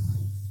win.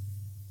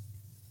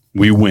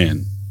 We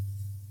win.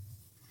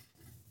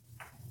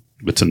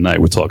 But tonight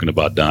we're talking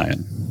about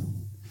dying.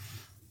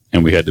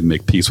 And we had to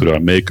make peace with our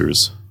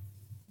makers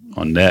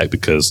on that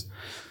because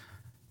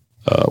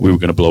we were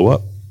going to blow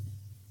up.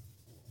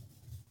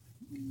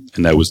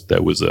 And that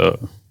was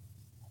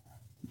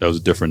a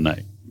different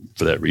night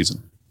for that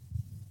reason.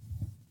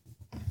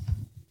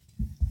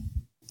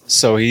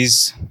 So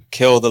he's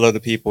killed a lot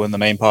of people in the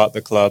main part of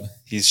the club.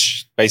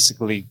 He's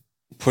basically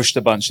pushed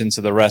a bunch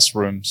into the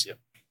restrooms. Yep.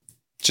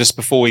 Just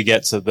before we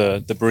get to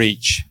the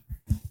breach,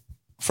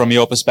 from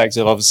your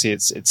perspective, obviously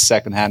it's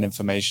secondhand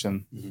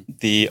information. Mm-hmm.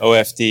 The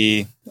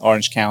OFD,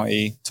 Orange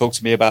County, talk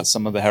to me about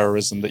some of the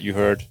heroism that you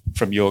heard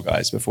from your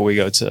guys before we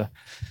go to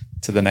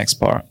the next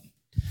part.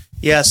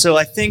 Yeah, so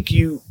I think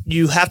you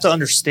have to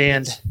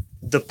understand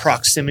the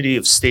proximity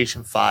of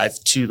Station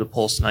 5 to the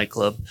Pulse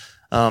Nightclub.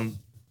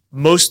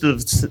 Most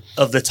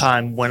of the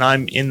time when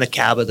I'm in the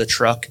cab of the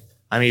truck,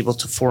 I'm able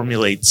to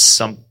formulate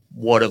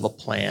somewhat of a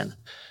plan.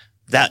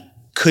 That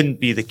couldn't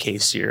be the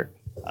case here.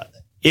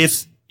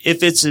 If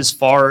it's as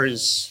far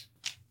as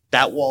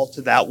that wall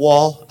to that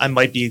wall, I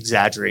might be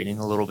exaggerating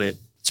a little bit.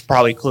 It's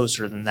probably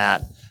closer than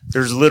that.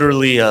 There's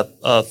literally a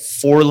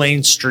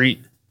 4-lane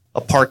street,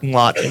 a parking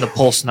lot in the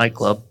Pulse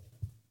Nightclub.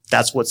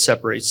 That's what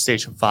separates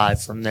Station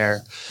 5 from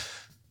there.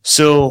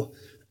 So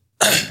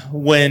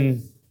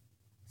when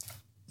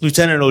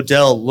Lieutenant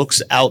Odell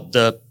looks out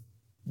the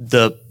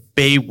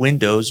bay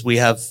windows, we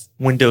have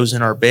windows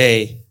in our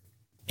bay,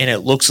 and it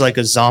looks like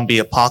a zombie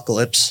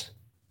apocalypse,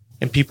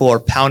 and people are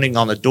pounding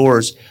on the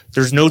doors.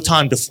 There's no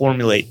time to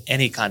formulate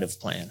any kind of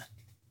plan.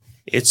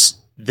 It's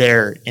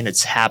there and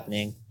it's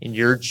happening, and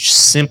you're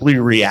simply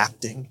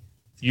reacting.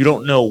 You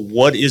don't know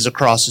what is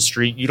across the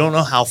street. You don't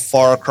know how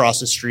far across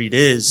the street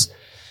is,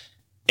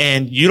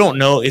 and you don't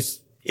know if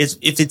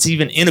it's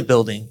even in a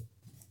building.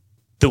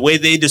 The way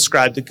they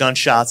described the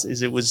gunshots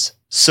is it was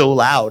so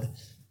loud,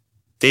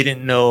 they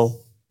didn't know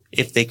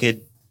if they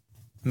could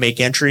make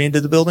entry into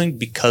the building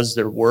because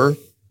there were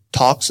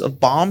talks of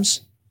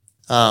bombs.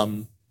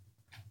 So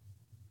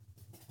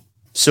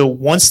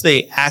once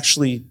they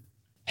actually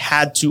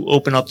had to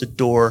open up the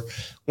door,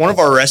 one of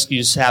our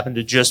rescues happened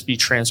to just be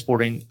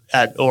transporting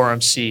at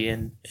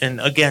ORMC. And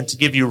again, to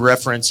give you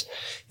reference,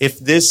 if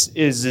this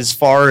is as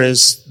far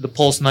as the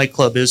Pulse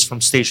Nightclub is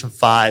from Station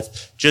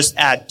 5, just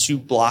add 2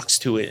 blocks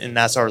to it, and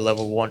that's our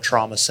level 1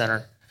 trauma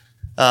center.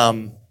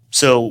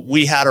 So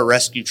we had a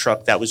rescue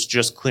truck that was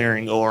just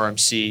clearing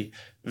ORMC,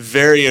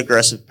 very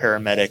aggressive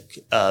paramedic,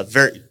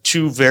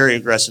 2 very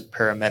aggressive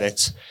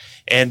paramedics,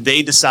 and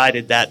they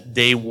decided that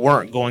they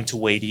weren't going to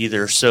wait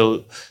either.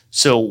 So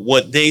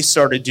what they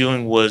started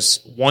doing was,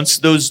 once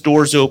those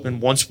doors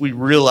opened, once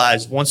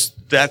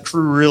that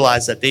crew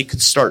realized that they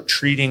could start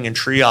treating and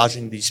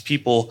triaging these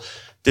people,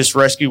 this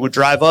rescue would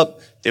drive up,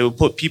 they would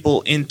put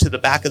people into the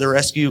back of the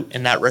rescue,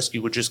 and that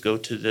rescue would just go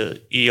to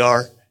the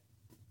ER,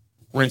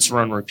 rinse,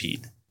 run,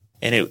 repeat.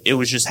 And it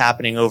was just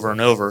happening over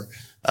and over.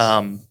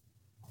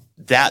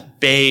 That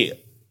bay,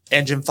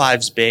 Engine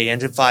 5's bay,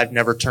 Engine 5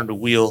 never turned a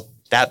wheel.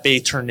 That bay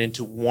turned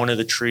into one of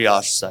the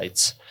triage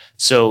sites.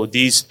 So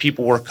these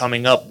people were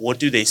coming up. What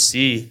do they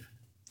see?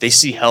 They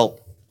see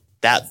help.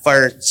 That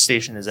fire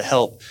station is a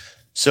help.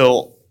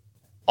 So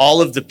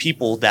all of the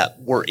people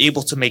that were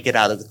able to make it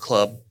out of the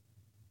club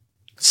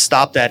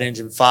stopped at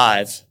Engine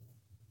 5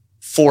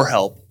 for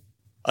help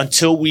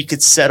until we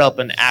could set up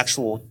an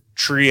actual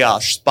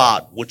triage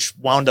spot, which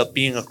wound up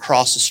being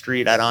across the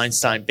street at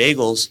Einstein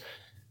Bagels.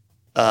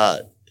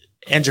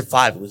 Engine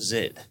 5 was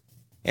it.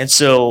 And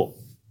so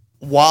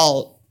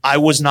while I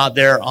was not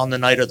there on the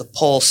night of the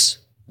Pulse,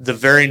 the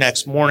very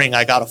next morning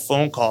I got a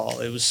phone call.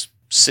 It was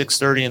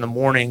 6:30 in the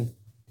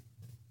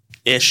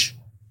morning-ish.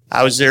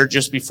 I was there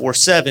just before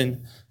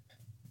 7.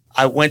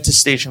 I went to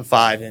Station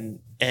 5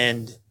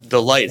 and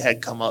the light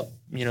had come up.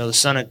 The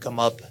sun had come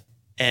up,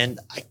 and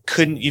I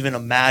couldn't even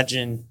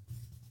imagine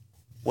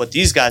what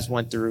these guys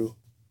went through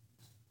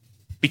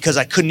because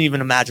I couldn't even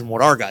imagine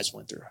what our guys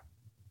went through.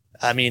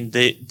 I mean,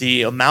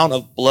 the amount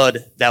of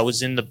blood that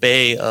was in the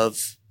bay of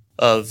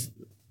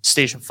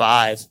Station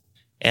 5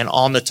 and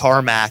on the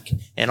tarmac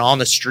and on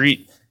the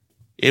street,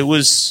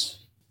 it's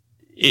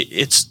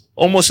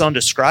almost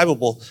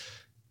undescribable.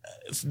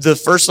 The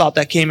first thought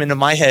that came into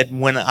my head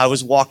when I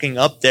was walking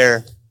up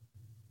there,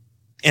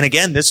 and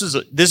again, this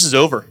is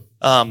over.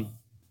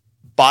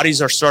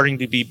 Bodies are starting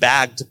to be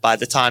bagged by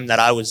the time that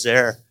I was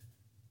there.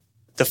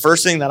 The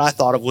first thing that I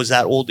thought of was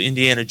that old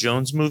Indiana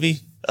Jones movie,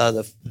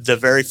 the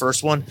very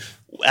first one,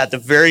 at the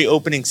very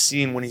opening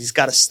scene when he's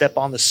got to step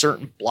on the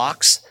certain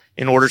blocks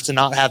in order to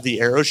not have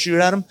the arrow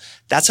shoot at him.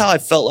 That's how I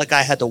felt like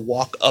I had to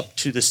walk up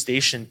to the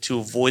station to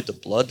avoid the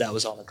blood that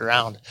was on the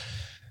ground.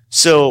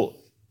 So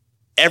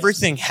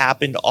everything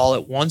happened all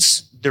at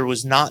once. There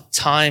was not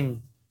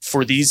time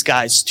for these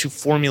guys to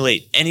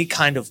formulate any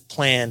kind of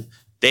plan.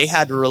 They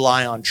had to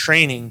rely on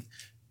training.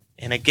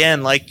 And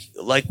again, like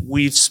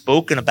we've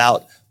spoken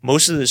about,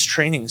 most of this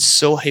training is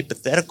so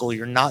hypothetical.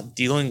 You're not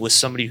dealing with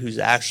somebody who's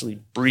actually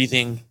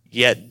breathing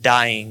yet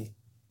dying.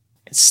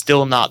 and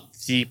still not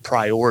the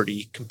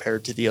priority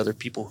compared to the other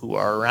people who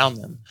are around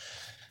them.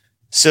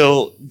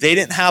 So they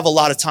didn't have a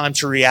lot of time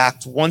to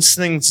react. Once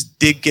things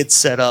did get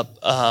set up,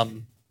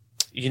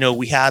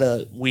 we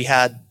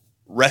had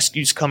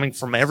rescues coming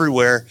from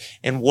everywhere.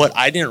 And what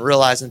I didn't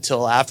realize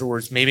until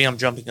afterwards, maybe I'm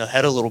jumping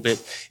ahead a little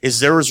bit,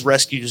 is there was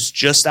rescues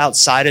just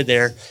outside of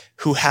there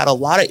who had a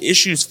lot of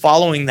issues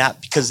following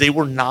that because they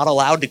were not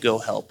allowed to go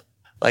help.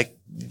 Like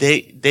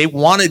they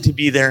wanted to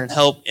be there and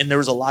help, and there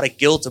was a lot of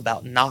guilt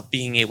about not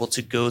being able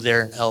to go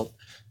there and help.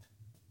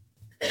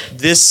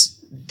 This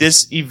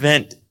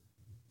event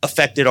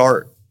affected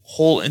our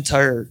whole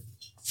entire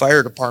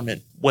fire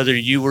department, whether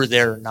you were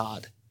there or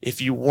not.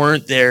 If you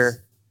weren't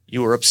there,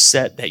 you were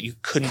upset that you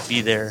couldn't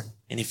be there.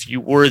 And if you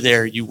were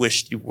there, you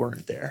wished you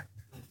weren't there.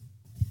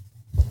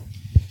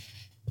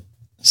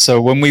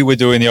 So when we were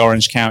doing the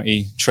Orange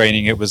County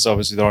training, it was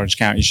obviously the Orange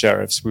County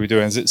Sheriffs. We were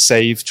doing, is it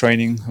SAVE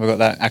training? Have I got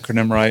that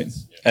acronym right? Yeah.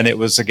 And it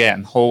was,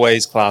 again,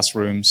 hallways,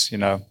 classrooms,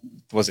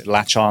 was it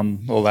latch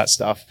on, all that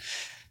stuff.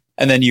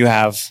 And then you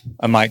have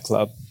a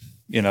nightclub,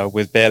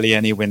 with barely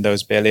any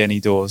windows, barely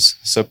any doors.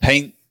 So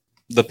paint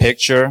the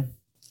picture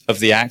of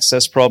the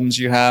access problems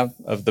you have,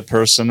 of the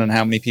person and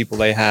how many people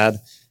they had.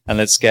 And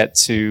let's get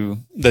to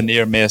the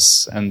near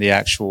miss and the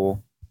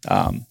actual,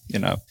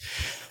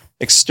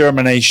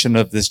 extermination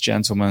of this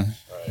gentleman.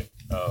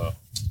 Right.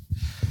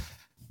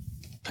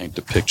 Paint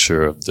the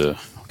picture of the,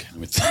 okay, let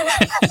me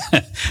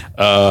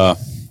think.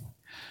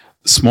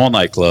 Small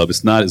nightclub.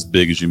 It's not as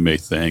big as you may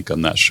think.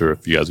 I'm not sure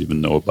if you guys even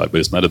know about it,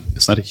 but it's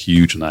not a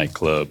huge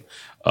nightclub.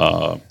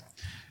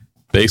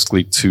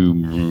 Basically 2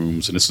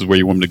 rooms, and this is where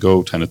you want me to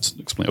go, kind of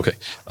explain. Okay.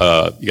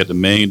 You got the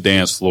main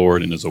dance floor,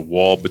 and there's a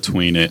wall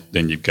between it.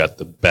 Then you've got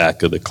the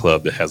back of the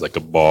club that has like a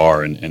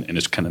bar, and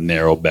it's kind of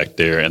narrow back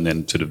there. And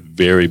then to the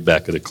very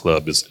back of the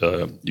club is,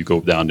 you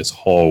go down this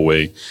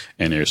hallway,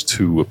 and there's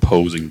 2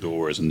 opposing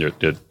doors, and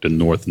they're the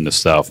north and the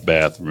south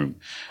bathroom.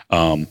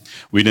 I'm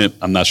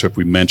not sure if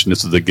we mentioned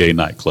this is a gay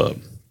nightclub.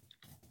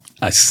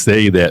 I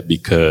say that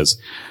because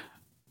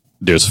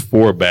there's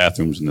 4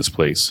 bathrooms in this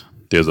place.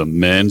 There's a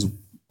men's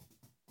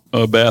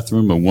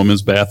bathroom, a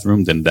woman's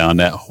bathroom, then down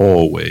that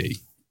hallway,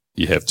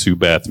 you have 2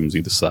 bathrooms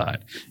either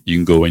side. You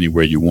can go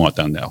anywhere you want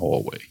down that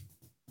hallway.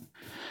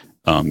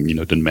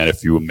 Doesn't matter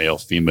if you were male,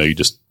 female, you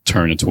just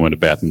turn into one of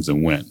the bathrooms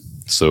and went.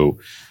 So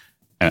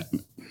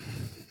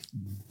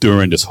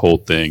during this whole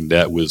thing,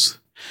 that was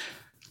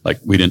like,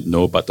 we didn't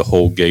know about the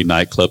whole gay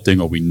nightclub thing,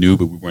 or we knew,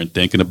 but we weren't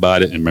thinking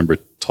about it. And I remember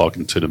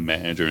talking to the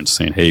manager and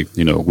saying, hey,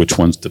 which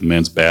one's the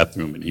men's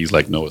bathroom? And he's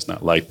like, no, it's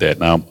not like that.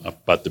 Now I'm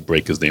about to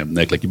break his damn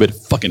neck. Like, you better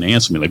fucking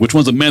answer me. Like, which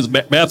one's the men's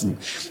bathroom?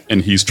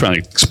 And he's trying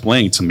to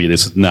explain to me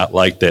this is not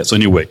like that. So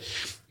anyway,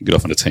 get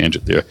off on a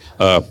tangent there.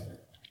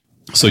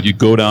 So you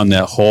go down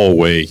that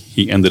hallway.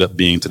 He ended up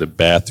being to the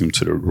bathroom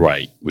to the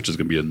right, which is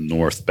going to be a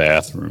north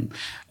bathroom.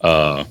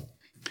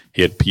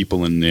 He had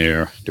people in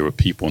there. There were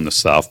people in the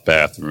south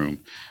bathroom.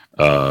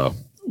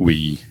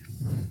 We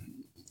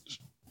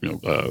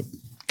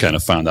kind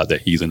of found out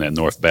that he's in that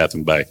north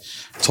bathroom by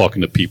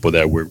talking to people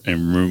that were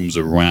in rooms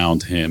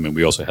around him. And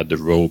we also had the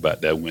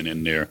robot that went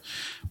in there,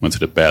 went to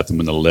the bathroom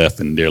on the left,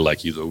 and they're like,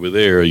 he's over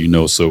there,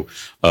 So,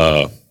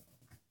 but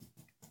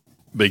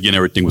again,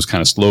 everything was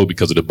kind of slow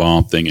because of the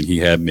bomb thing, and he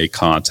had made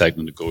contact,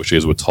 and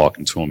negotiators were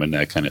talking to him and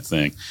that kind of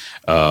thing.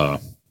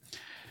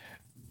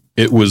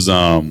 It was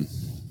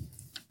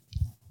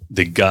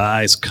the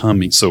guys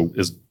coming. So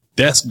as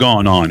that's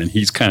gone on, and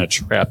he's kind of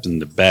trapped in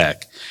the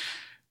back,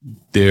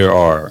 there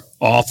are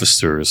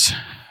officers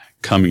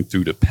coming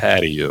through the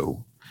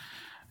patio,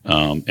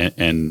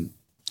 and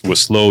what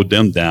slowed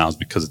them down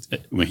because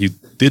when he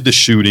did the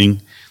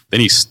shooting, then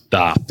he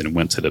stopped and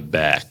went to the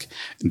back.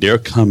 And they're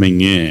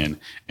coming in,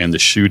 and the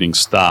shooting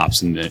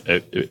stops. And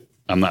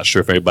I'm not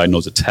sure if everybody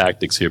knows the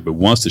tactics here, but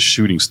once the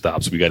shooting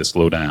stops, we got to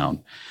slow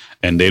down.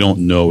 And they don't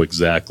know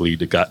exactly,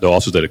 the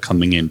officers that are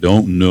coming in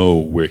don't know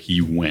where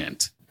he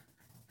went.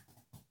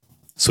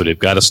 So they've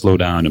got to slow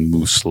down and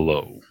move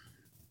slow.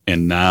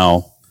 And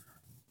now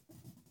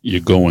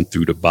you're going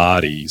through the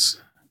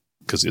bodies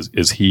because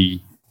is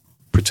he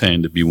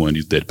pretending to be one of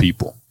these dead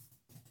people?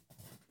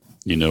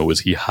 Is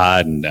he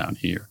hiding down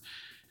here?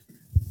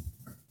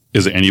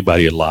 Is there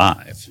anybody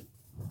alive?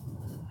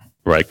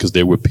 Right? Because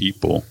there were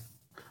people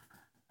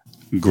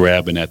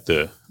grabbing at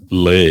the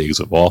legs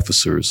of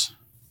officers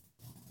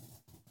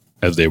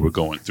as they were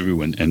going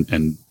through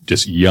and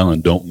just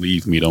yelling, don't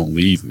leave me, don't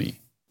leave me.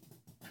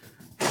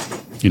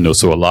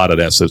 So a lot of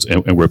that stuff,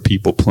 and were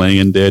people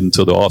playing dead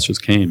until the officers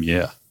came?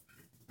 Yeah,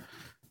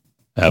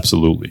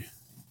 absolutely.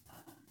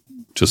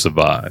 To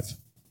survive.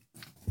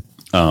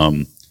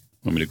 Want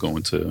me to go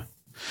into,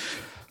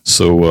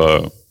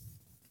 so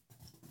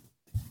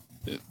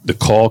the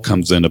call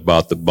comes in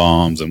about the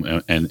bombs and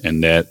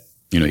that,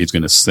 he's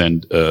going to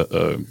send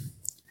a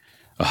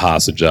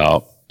hostage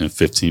out in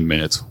 15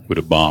 minutes with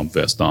a bomb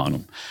vest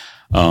on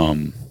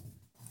him.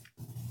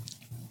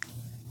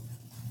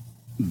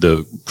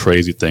 The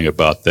crazy thing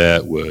about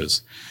that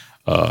was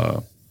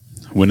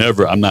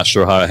whenever, I'm not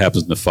sure how it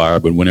happens in the fire,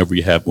 but whenever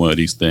you have one of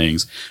these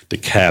things, the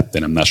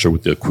captain, I'm not sure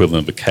what the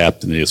equivalent of a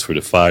captain is for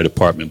the fire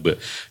department, but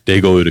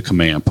they go to the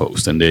command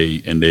post and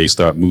they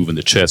start moving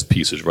the chess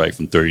pieces, right,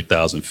 from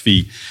 30,000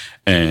 feet.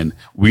 And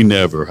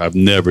I've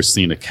never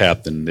seen a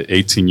captain, the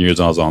 18 years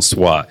I was on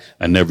SWAT,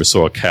 I never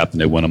saw a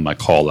captain at one of my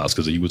call outs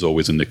because he was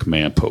always in the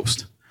command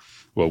post.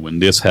 Well, when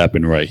this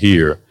happened right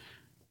here,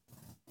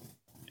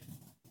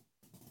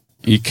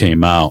 he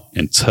came out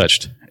and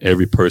touched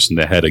every person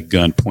that had a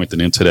gun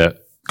pointed into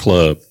that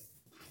club.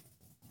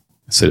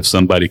 I said, if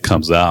somebody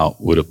comes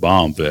out with a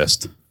bomb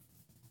vest,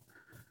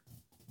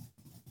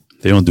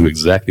 they don't do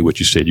exactly what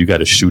you said. You got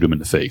to shoot them in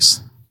the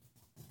face.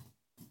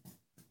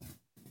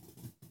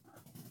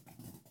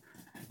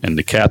 And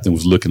the captain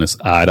was looking us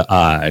eye to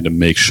eye to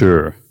make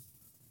sure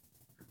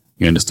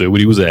he understood what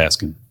he was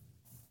asking.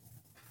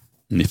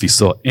 And if he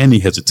saw any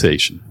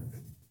hesitation,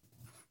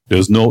 there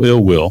was no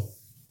ill will,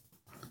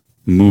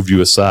 moved you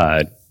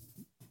aside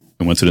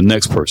and went to the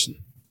next person.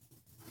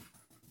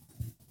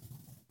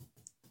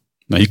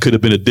 Now, he could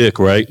have been a dick,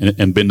 right?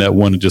 And been that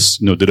one that just,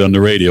 did it on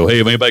the radio. Hey,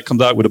 if anybody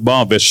comes out with a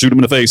bomb vest, shoot him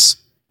in the face.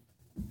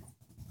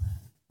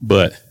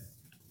 But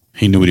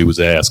he knew what he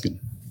was asking.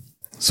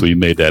 So he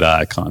made that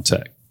eye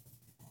contact.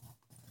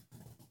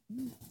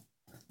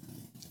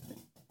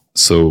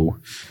 So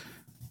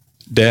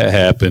that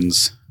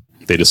happens.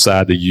 They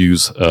decide to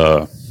use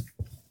the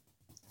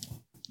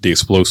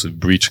explosive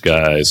breach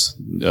guys.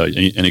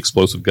 Any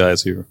explosive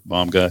guys here?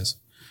 Bomb guys?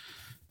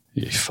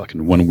 Yeah,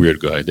 fucking one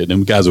weird guy.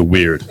 Them guys are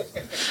weird.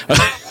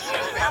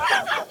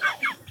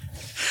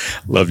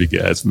 Love you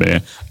guys,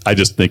 man. I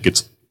just think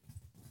it's,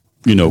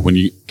 when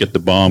you get the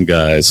bomb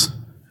guys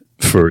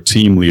for a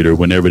team leader,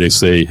 whenever they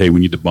say, hey,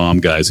 we need the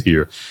bomb guys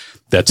here,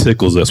 that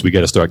tickles us. We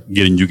got to start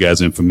getting you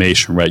guys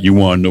information, right? You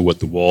want to know what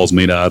the wall's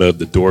made out of,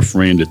 the door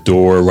frame, the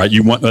door, right?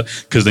 You want,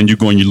 because then you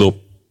go in your little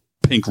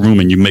pink room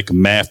and you make a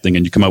math thing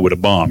and you come out with a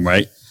bomb,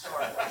 right?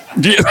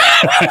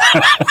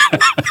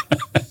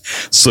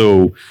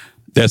 So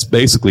that's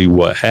basically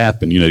what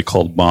happened. They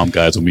called bomb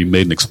guys when we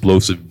made an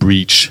explosive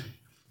breach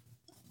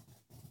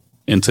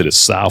into the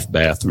south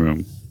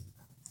bathroom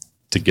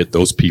to get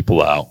those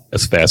people out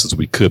as fast as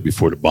we could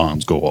before the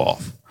bombs go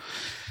off.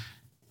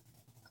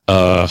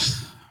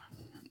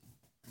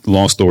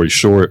 Long story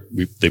short,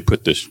 they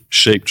put the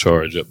shape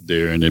charge up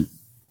there and it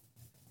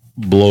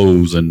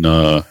blows and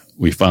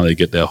we finally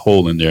get that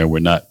hole in there and we're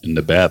not in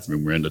the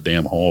bathroom, we're in the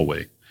damn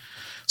hallway.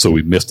 So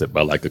we missed it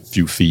by like a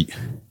few feet.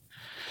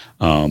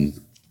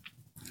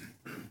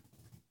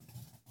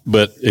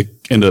 But it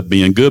ended up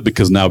being good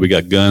because now we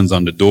got guns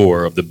on the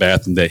door of the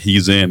bathroom that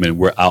he's in and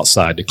we're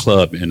outside the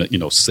club in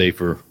a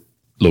safer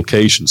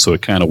location. So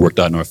it kind of worked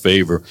out in our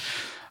favor.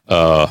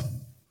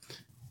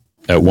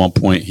 At one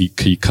point,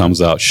 he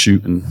comes out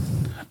shooting,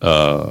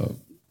 and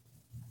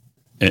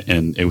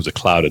it was a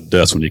cloud of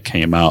dust when he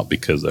came out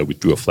because we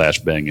threw a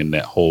flashbang in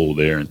that hole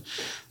there. And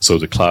so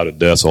the cloud of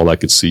dust, all I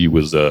could see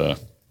was a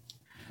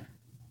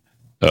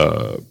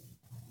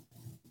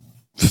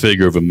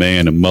figure of a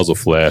man and muzzle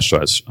flash.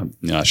 So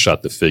I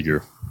shot the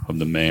figure of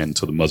the man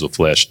until the muzzle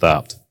flash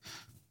stopped.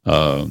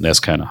 That's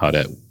kind of how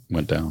that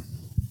went down.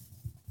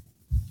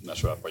 I'm not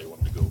sure how far you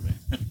wanted to go, man.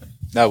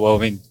 No, well,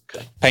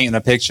 painting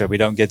a picture, we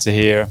don't get to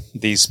hear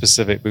these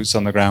specific boots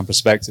on the ground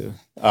perspective.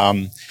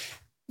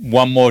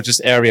 One more just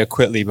area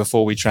quickly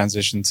before we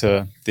transition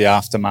to the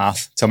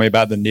aftermath. Tell me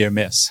about the near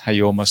miss, how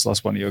you almost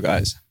lost one of your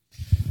guys.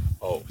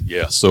 Oh,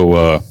 yeah.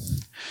 So,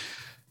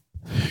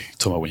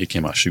 talking about when he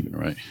came out shooting,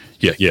 right?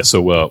 Yeah.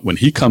 So, when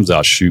he comes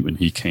out shooting,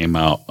 he came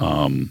out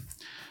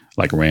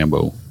like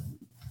Rambo.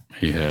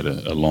 He had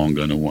a long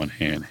gun in one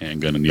hand,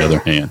 handgun in the other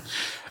hand.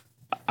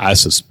 I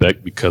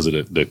suspect because of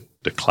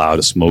the cloud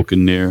of smoke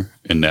in there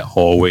in that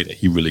hallway that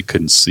he really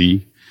couldn't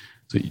see.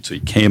 So he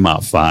came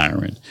out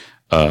firing.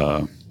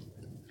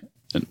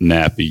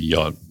 Nappy,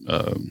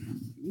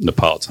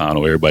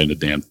 Napolitano, everybody in the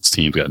damn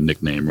team's got a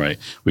nickname, right?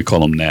 We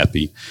call him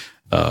Nappy.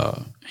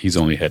 He's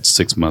only had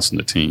 6 months in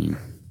the team.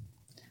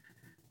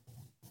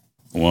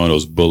 One of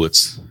those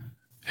bullets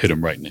hit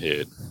him right in the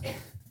head.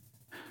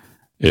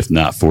 If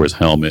not for his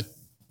helmet,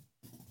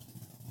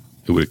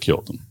 it would have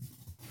killed him.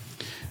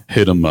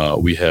 Hit him.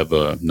 We have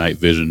night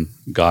vision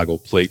goggle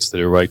plates that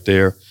are right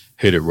there.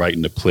 Hit it right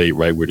in the plate,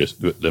 right where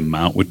the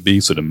mount would be.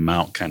 So the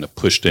mount kind of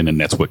pushed in, and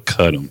that's what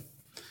cut him.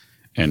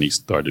 And he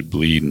started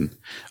bleeding.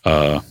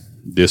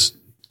 This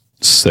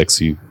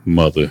sexy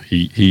mother,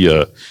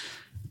 the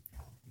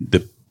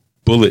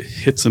bullet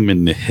hits him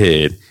in the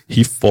head.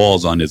 He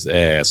falls on his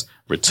ass,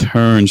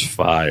 returns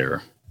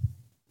fire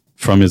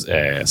from his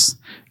ass,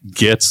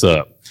 gets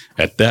up.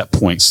 At that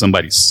point,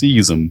 somebody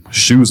sees him,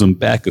 shoos him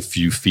back a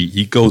few feet.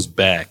 He goes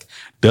back,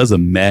 does a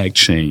mag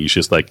change.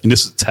 It's like, and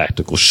this is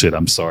tactical shit,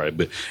 I'm sorry,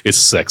 but it's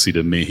sexy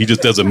to me. He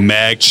just does a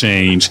mag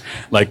change,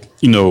 like,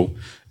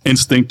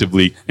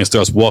 instinctively, and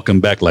starts walking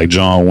back like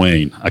John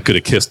Wayne. I could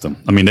have kissed him.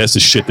 I mean, that's the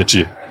shit that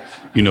you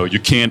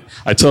can't.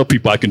 I tell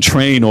people I can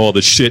train all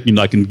the shit,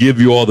 I can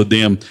give you all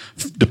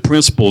the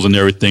principles and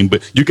everything,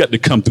 but you got to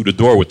come through the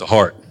door with the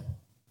heart.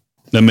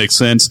 That makes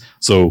sense.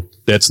 So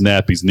that's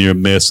Nappy's near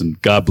miss,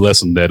 and God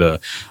bless him that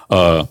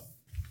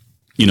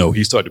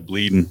he started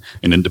bleeding,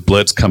 and then the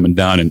blood's coming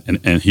down,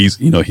 and he's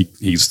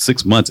he's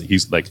 6 months, and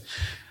he's like,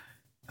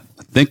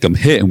 I think I'm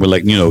hit, and we're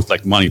like, it's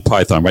like Monty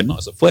Python, right? No,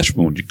 it's a flesh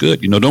wound. You're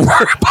good. Don't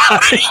worry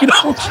about it.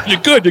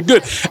 You're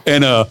good.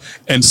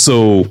 And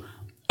so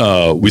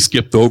we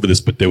skipped over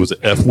this, but there was an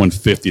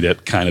F-150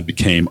 that kind of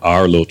became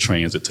our little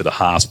transit to the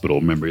hospital.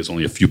 Remember, it's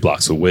only a few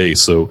blocks away,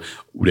 so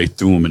they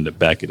threw him in the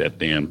back of that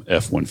damn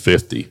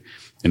F-150,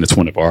 and it's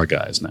one of our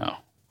guys now,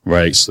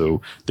 right?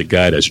 So the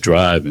guy that's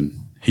driving,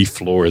 he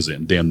floors it,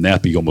 and damn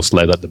Nappy almost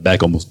slid out the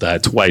back, almost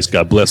died twice.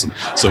 God bless him.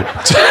 So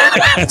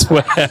that's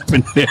what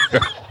happened there.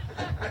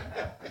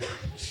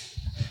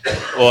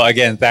 Well,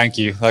 again, thank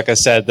you. Like I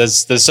said,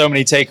 there's so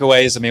many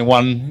takeaways. I mean,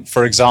 one,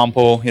 for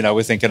example,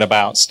 we're thinking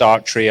about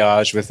start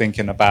triage. We're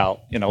thinking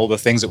about, all the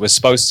things that we're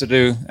supposed to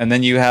do. And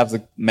then you have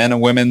the men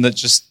and women that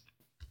just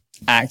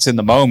act in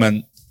the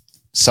moment.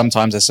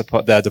 Sometimes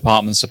their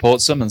department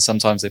supports them, and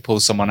sometimes they pull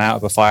someone out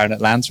of a fire in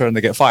Atlanta and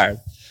they get fired.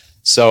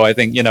 So I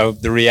think,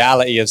 the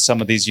reality of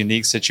some of these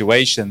unique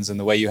situations and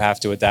the way you have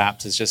to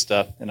adapt is just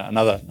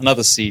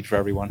another seed for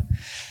everyone.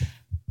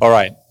 All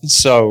right.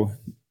 So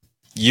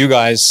you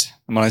guys,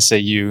 and when I say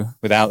you,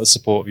 without the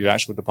support of your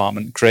actual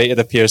department, created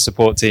a peer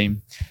support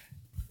team.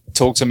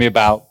 Talk to me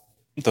about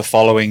the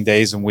following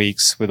days and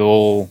weeks with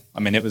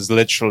it was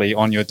literally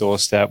on your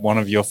doorstep, one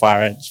of your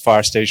fire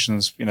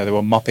stations, they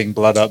were mopping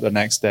blood up the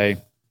next day.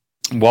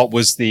 What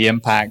was the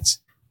impact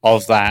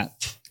of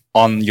that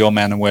on your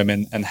men and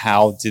women, and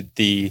how did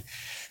the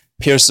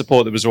peer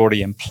support that was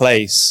already in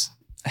place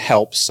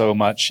help so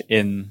much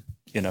in,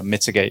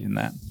 mitigating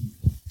that?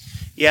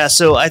 Yeah,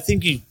 so I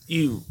think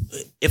you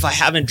if I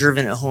haven't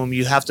driven it home,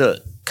 you have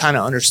to kind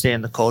of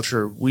understand the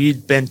culture.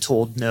 We'd been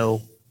told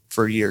no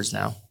for years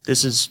now.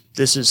 This is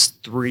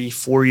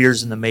 3-4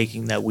 years in the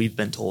making that we've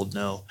been told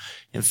no.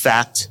 In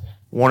fact,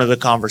 one of the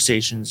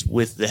conversations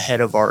with the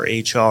head of our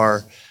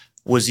HR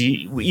was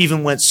we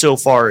even went so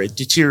far, it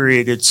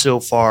deteriorated so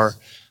far.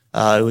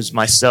 It was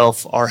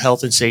myself, our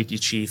health and safety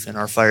chief, and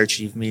our fire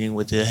chief meeting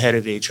with the head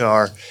of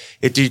HR.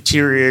 It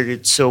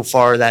deteriorated so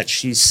far that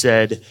she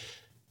said,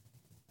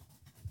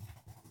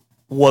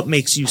 "What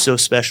makes you so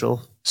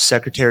special?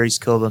 Secretaries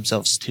kill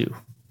themselves too."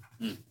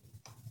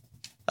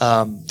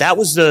 That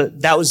was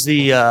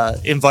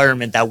the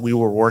environment that we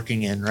were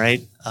working in,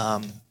 right?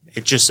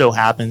 It just so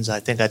happens, I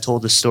think I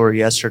told the story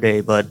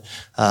yesterday, but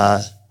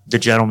the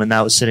gentleman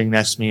that was sitting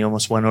next to me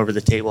almost went over the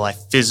table. I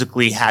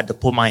physically had to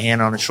put my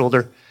hand on his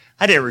shoulder.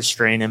 I didn't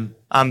restrain him.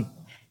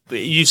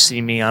 You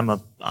see me, I'm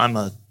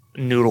a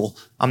noodle.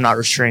 I'm not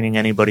restraining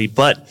anybody,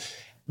 but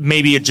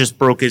maybe it just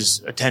broke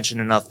his attention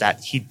enough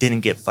that he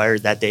didn't get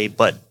fired that day.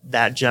 But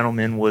that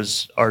gentleman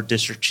was our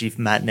district chief,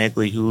 Matt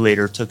Negley, who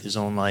later took his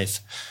own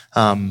life.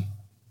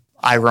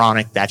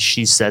 Ironic that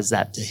she says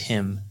that to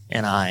him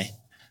and I.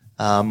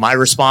 My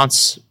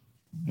response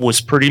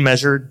was pretty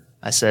measured.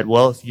 I said,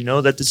 well, if you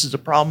know that this is a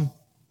problem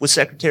with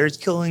secretaries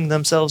killing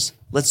themselves,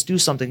 let's do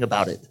something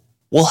about it.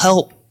 We'll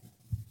help.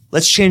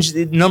 Let's change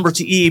the number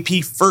to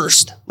EAP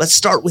first. Let's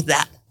start with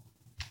that.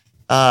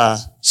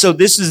 So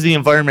this is the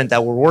environment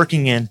that we're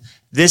working in.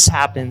 This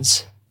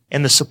happens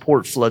and the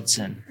support floods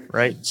in,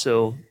 right?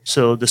 So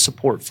the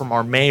support from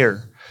our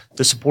mayor,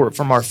 the support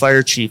from our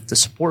fire chief, the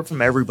support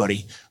from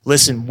everybody.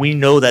 Listen, we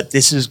know that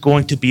this is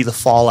going to be the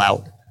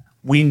fallout.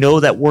 We know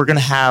that we're going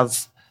to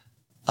have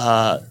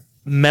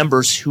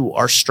members who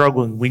are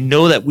struggling. We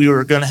know that we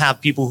are going to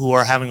have people who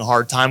are having a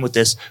hard time with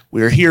this.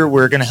 We're here.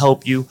 We're going to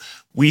help you.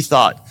 We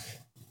thought,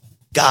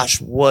 gosh,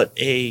 what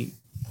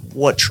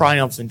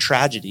triumph and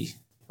tragedy,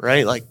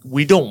 right? Like,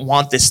 we don't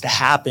want this to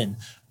happen,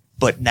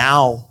 but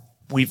now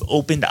we've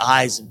opened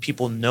eyes and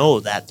people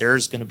know that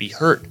there's going to be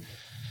hurt.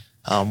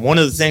 One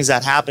of the things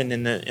that happened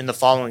in the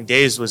following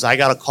days was I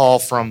got a call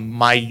from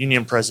my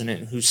union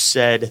president who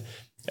said,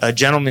 a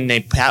gentleman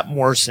named Pat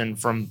Morrison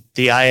from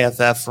the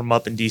IFF from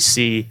up in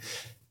DC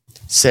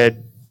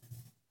said,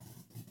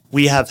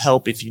 "We have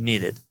help if you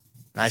need it."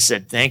 And I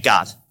said, thank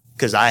God,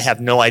 because I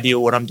have no idea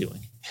what I'm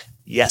doing.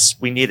 Yes,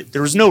 we need it.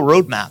 There was no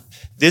roadmap.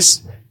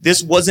 This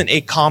wasn't a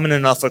common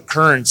enough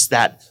occurrence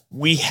that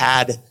we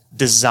had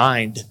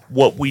designed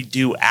what we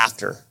do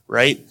after,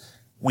 right?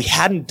 We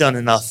hadn't done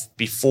enough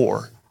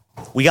before.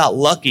 We got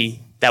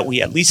lucky that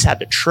we at least had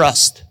to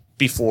trust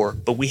before,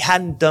 but we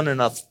hadn't done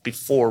enough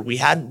before. We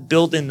hadn't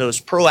built in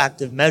those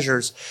proactive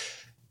measures,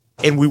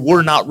 and we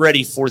were not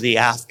ready for the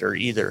after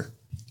either.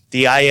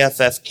 The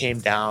IFF came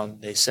down.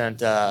 They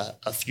sent a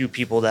few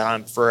people that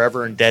I'm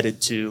forever indebted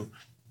to,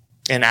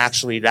 and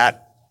actually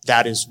that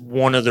is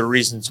one of the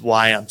reasons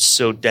why I'm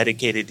so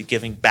dedicated to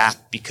giving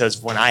back,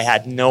 because when I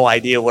had no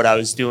idea what I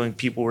was doing,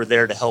 people were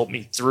there to help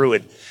me through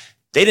it.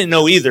 They didn't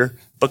know either,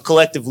 but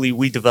collectively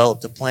we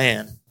developed a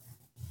plan.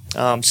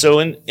 So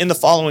in the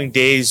following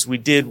days, we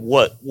did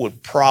what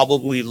would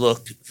probably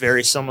look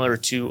very similar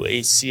to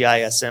a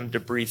CISM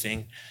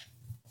debriefing.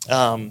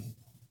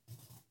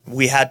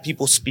 We had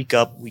people speak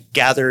up. We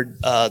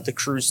gathered the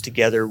crews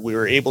together. We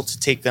were able to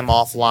take them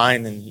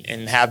offline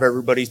and have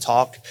everybody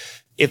talk.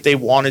 if they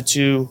wanted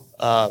to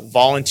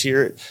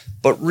volunteer.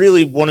 But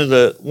really, one of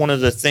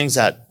the things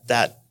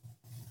that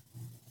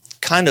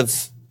kind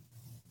of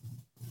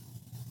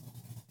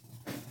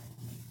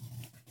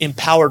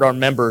empowered our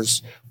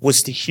members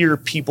was to hear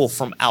people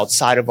from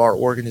outside of our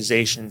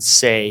organization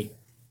say,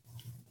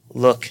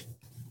 look,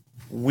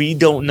 we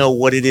don't know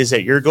what it is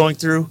that you're going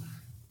through,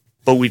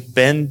 but we've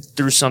been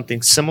through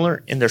something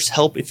similar, and there's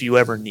help if you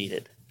ever need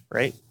it,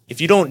 right?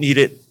 If you don't need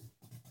it,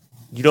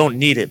 you don't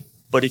need it.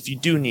 But if you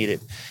do need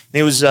it,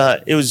 and it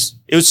was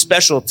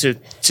special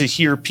to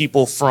hear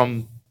people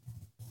from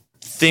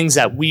things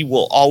that we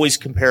will always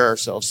compare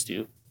ourselves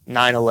to,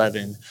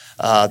 9/11,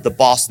 the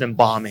Boston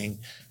bombing.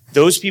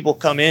 Those people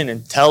come in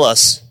and tell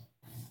us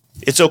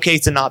it's okay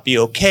to not be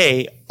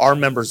okay. Our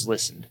members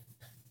listened.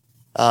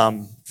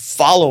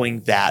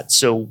 Following that,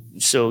 so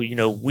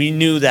we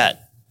knew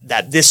that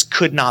this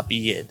could not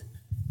be it.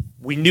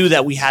 We knew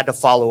that we had to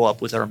follow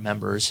up with our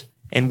members,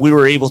 and we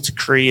were able to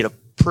create a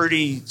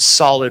pretty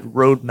solid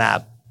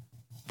roadmap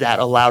that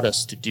allowed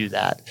us to do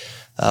that.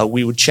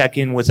 We would check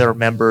in with our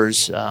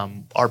members.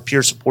 Our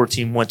peer support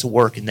team went to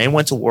work, and they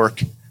went to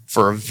work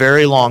for a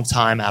very long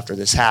time after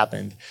this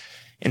happened.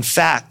 In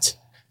fact,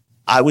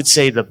 I would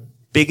say the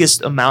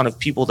biggest amount of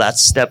people that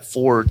stepped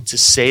forward to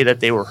say that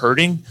they were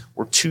hurting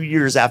were 2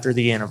 years after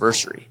the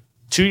anniversary.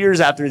 2 years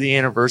after the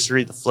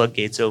anniversary, the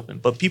floodgates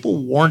opened. But people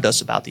warned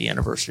us about the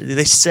anniversary.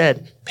 They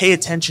said, pay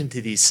attention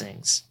to these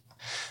things.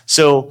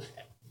 So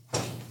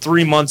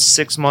 3 months,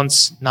 6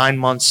 months, 9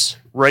 months,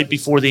 right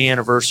before the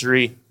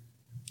anniversary,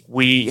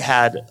 we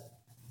had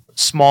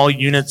small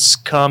units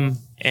come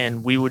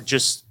and we would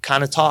just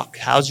kind of talk.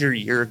 How's your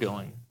year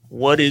going?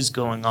 What is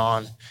going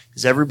on?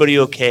 Is everybody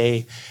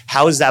okay?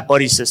 How is that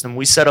buddy system?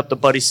 We set up the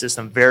buddy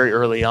system very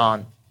early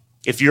on.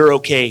 If you're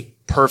okay,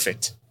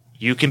 perfect.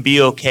 You can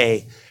be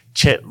okay.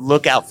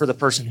 Look out for the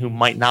person who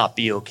might not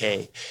be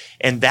okay.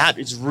 And that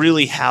is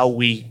really how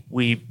we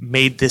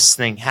made this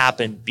thing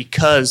happen,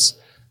 because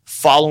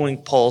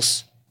following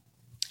Pulse,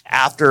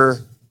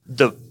 after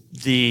the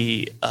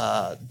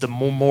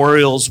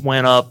memorials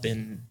went up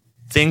and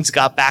things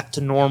got back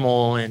to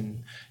normal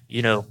and,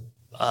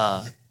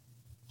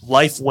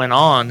 life went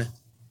on,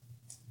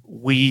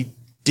 we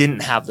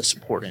didn't have the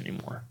support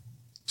anymore.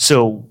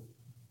 So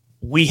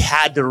we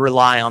had to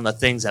rely on the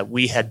things that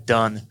we had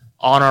done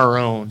on our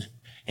own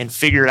and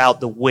figured out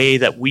the way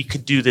that we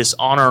could do this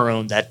on our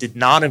own that did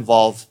not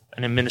involve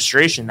an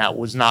administration that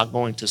was not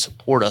going to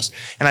support us.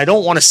 And I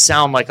don't want to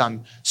sound like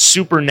I'm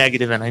super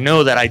negative, and I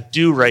know that I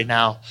do right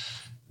now.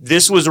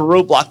 This was a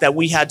roadblock that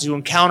we had to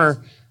encounter,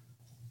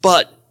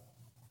 but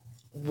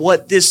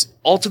what this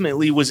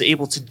ultimately was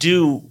able to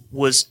do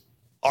was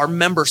our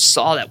members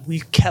saw that we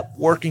kept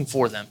working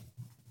for them,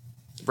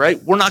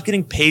 right? We're not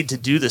getting paid to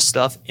do this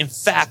stuff. In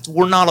fact,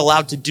 we're not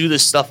allowed to do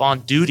this stuff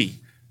on duty,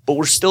 but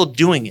we're still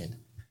doing it.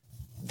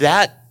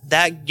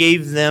 That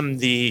gave them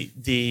the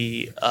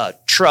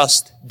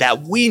trust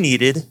that we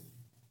needed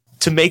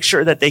to make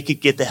sure that they could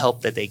get the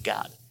help that they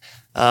got.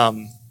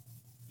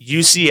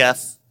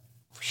 UCF,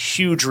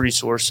 huge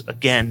resource,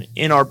 again,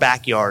 in our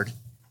backyard.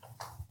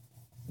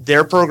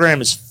 Their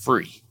program is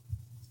free.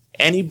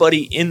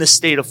 Anybody in the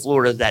state of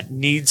Florida that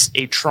needs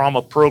a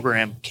trauma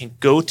program can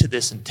go to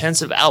this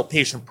intensive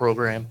outpatient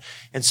program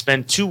and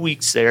spend 2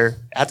 weeks there.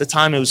 At the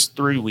time, it was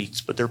 3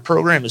 weeks, but their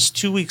program is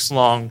 2 weeks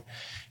long,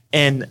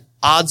 and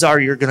odds are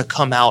you're going to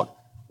come out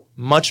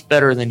much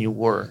better than you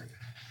were.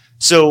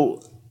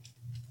 So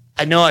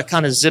I know I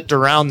kind of zipped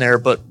around there,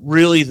 but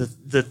really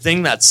the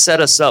thing that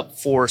set us up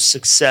for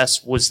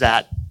success was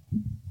that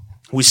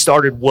we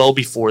started well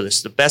before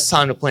this. The best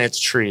time to plant a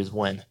tree is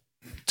when?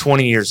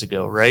 20 years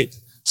ago, right?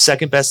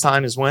 Second best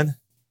time is when?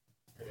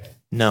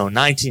 No,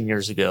 19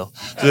 years ago.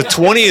 The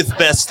 20th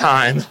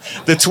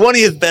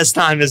best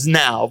time is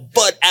now,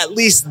 but at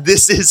least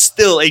this is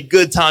still a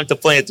good time to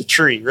plant a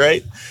tree,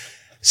 right?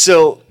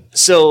 So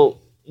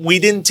we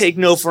didn't take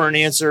no for an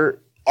answer.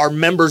 Our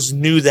members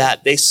knew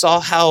that. They saw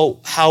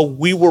how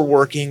we were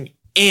working,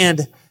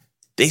 and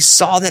they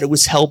saw that it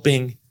was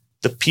helping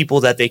the people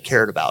that they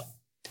cared about.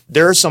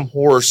 There are some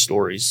horror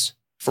stories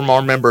from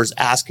our members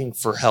asking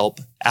for help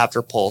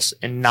after Pulse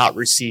and not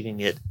receiving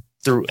it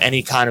through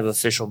any kind of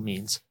official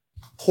means.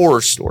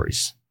 Horror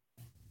stories.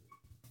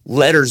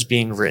 Letters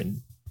being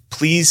written.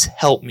 Please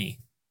help me.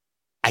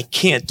 I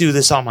can't do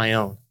this on my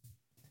own.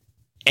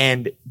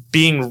 And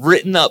being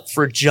written up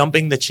for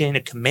jumping the chain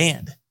of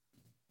command.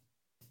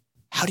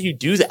 How do you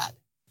do that?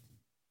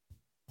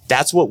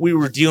 That's what we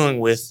were dealing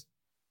with.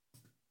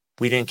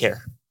 We didn't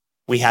care.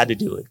 We had to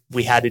do it.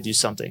 We had to do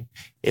something.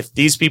 If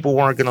these people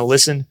weren't going to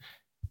listen,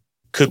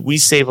 could we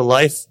save a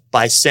life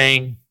by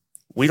saying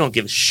we don't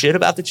give a shit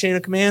about the chain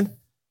of command?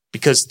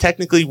 Because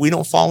technically we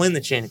don't fall in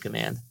the chain of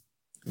command.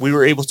 We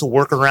were able to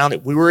work around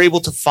it. We were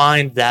able to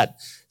find that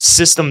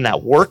system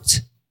that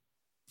worked,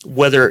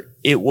 whether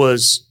it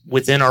was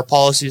within our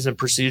policies and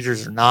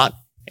procedures or not,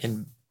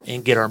 and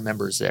get our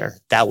members there.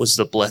 That was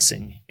the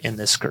blessing in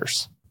this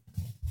curse.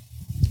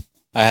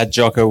 I had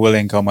Jocko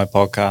Willink on my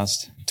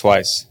podcast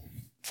twice.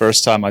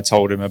 First time I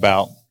told him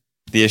about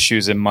the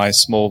issues in my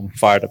small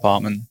fire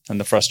department and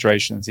the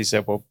frustrations. He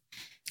said, well,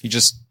 you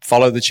just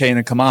follow the chain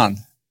of command.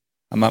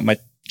 I'm at my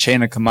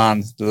chain of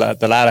command.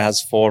 The ladder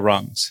has 4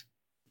 rungs,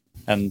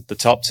 and the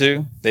top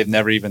 2, they've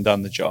never even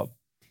done the job.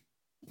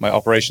 My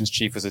operations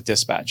chief was a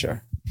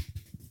dispatcher.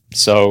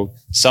 So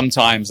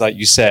sometimes, like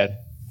you said,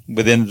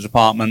 within the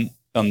department,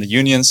 on the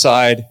union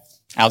side,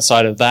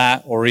 outside of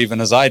that, or even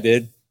as I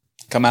did,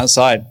 come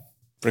outside,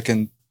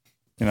 frickin',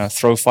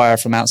 throw fire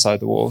from outside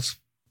the walls,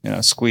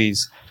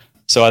 squeeze.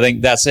 So I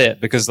think that's it.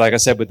 Because like I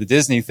said, with the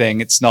Disney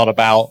thing, it's not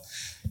about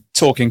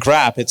talking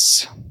crap.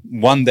 It's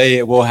one day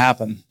it will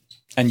happen,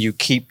 and you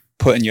keep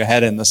putting your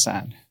head in the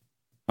sand.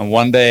 And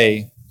one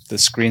day the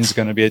screen's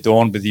going to be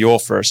adorned with your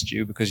first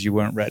due because you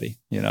weren't ready,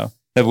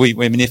 I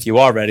mean, if you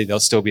are ready, they'll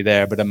still be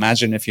there. But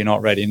imagine if you're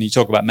not ready. And you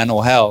talk about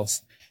mental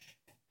health.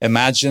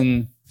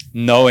 Imagine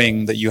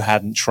knowing that you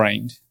hadn't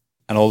trained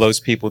and all those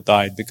people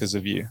died because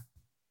of you.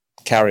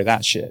 Carry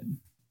that shit.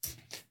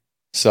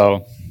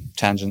 So,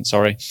 tangent,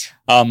 sorry.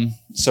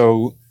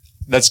 So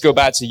let's go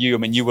back to you. I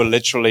mean, you were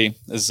literally,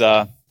 as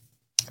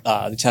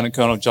Lieutenant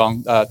Colonel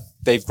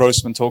Dave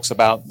Grossman talks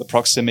about, the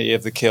proximity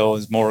of the kill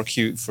is more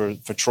acute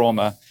for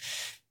trauma.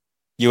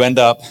 You end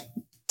up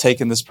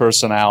taking this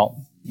person out.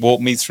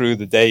 Walk me through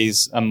the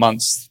days and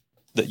months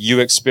that you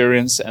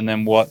experienced, and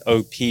then what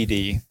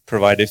OPD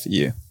provided for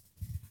you.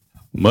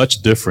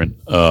 Much different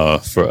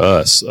for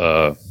us.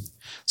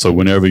 So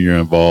whenever you're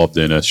involved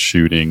in a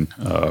shooting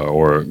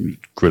or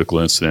critical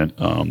incident,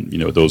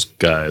 those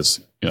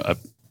guys,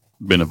 I've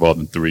been involved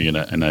in 3,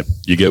 and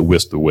you get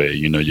whisked away.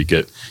 You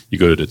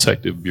go to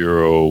detective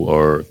bureau,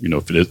 or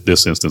for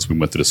this instance, we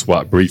went to the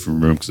SWAT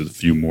briefing room because there's a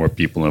few more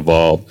people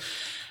involved.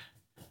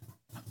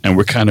 And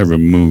we're kind of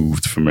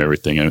removed from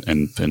everything. And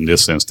in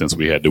this instance,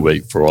 we had to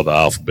wait for all the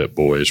alphabet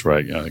boys,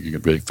 right? You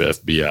can wait for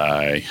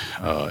FBI,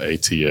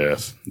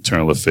 ATF,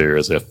 Internal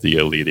Affairs,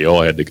 FDLE.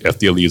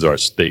 FDLE is our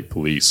state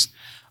police.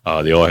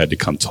 They all had to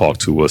come talk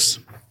to us.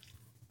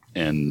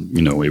 And,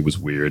 it was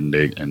weird. And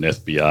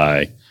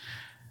FBI,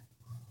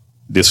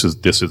 this is,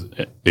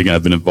 again,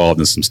 I've been involved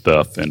in some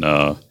stuff. And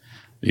the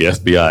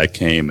FBI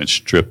came and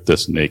stripped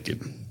us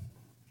naked.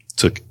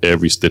 Took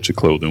every stitch of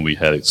clothing we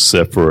had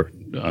except for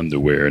the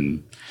underwear,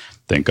 and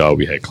thank God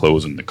we had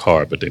clothes in the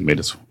car, but they made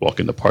us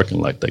walk in the parking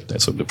lot like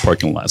that.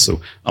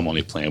 So I'm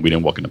only playing. We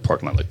didn't walk in the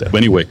parking lot like that. But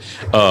anyway,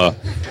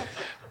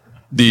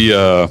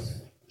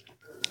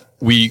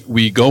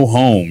 we go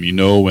home,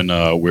 and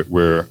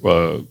we're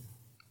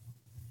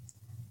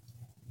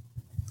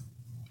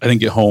I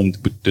didn't get home.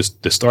 They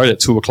started at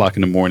 2:00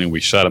 in the morning. We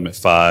shot them at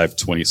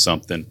 5:20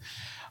 something.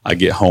 I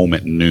get home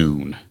at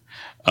noon.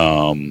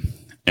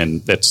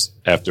 And that's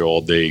after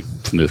all day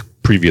from the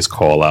previous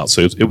call out.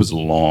 So it was a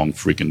long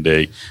freaking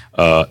day.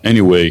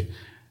 Anyway,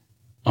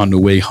 on the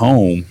way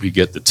home, we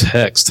get the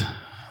text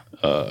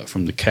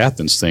from the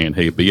captain saying,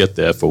 hey, be at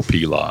the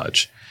FOP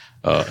lodge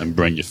and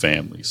bring your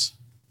families.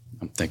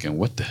 I'm thinking,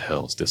 what the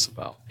hell is this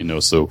about?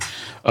 So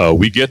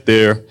we get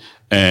there,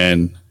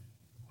 and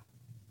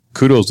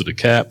kudos to the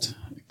captain.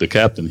 The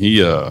captain,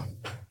 he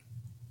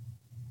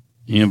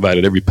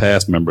invited every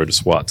past member of the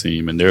SWAT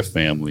team and their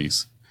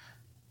families.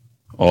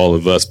 All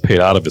of us paid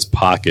out of his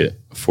pocket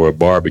for a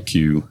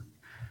barbecue,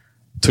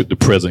 took the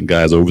present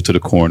guys over to the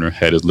corner,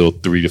 had his little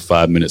 3 to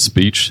 5 minute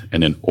speech,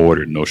 and then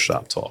ordered no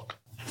shop talk.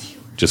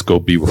 Just go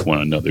be with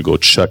one another. Go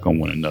check on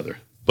one another.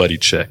 Buddy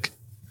check.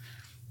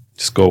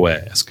 Just go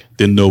ask.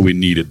 Didn't know we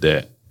needed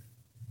that.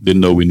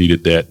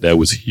 That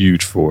was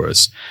huge for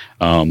us.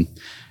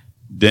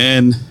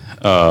 Then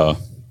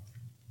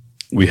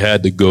we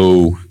had to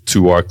go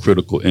to our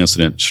critical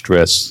incident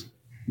stress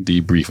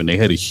debrief, and they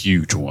had a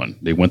huge one.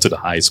 They went to the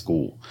high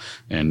school,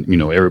 and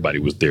everybody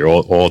was there,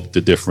 all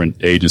the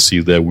different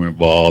agencies that were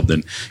involved,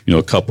 and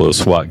a couple of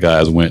SWAT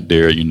guys went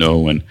there,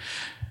 and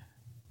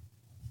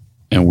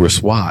we're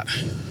SWAT,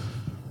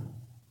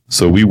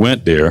 so we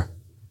went there.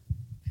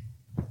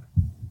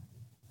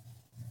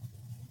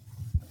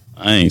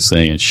 I ain't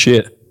saying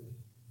shit.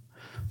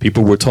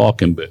 People were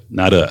talking, but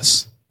not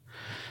us.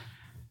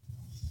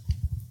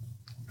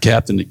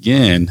 Captain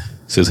again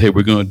says, hey,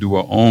 we're going to do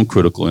our own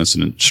critical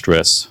incident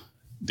stress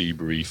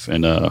debrief.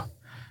 And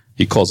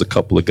he calls a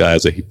couple of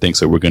guys that he thinks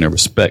that we're going to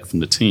respect from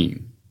the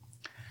team.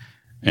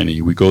 And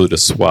we go to the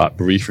SWAT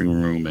briefing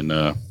room, and,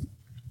 the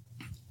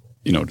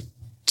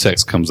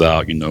text comes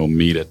out,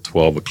 meet at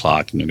 12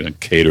 o'clock, and they're going to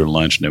cater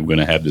lunch, and then we're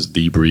going to have this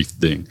debrief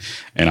thing.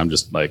 And I'm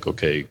just like,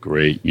 okay,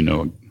 great.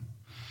 I'll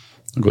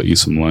go eat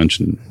some lunch,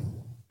 and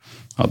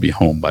I'll be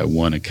home by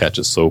 1 and catch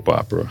a soap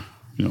opera.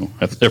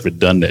 I've never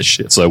done that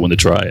shit, so I want to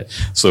try it.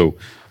 So,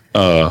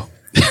 I'm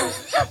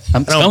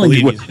telling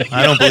you.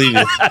 I don't believe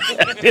you.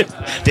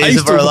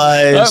 Days of Our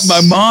Lives.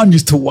 My mom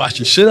used to watch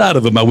the shit out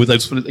of them. I'm going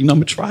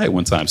to try it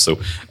one time.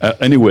 So,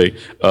 anyway,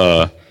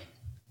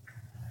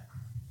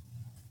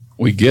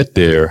 we get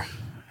there,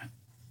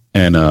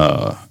 and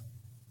the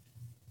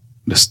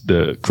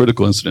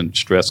critical incident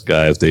stress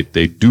guys,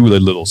 they do their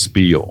little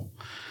spiel,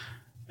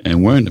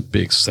 and we're in a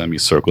big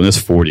semicircle, and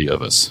there's 40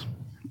 of us.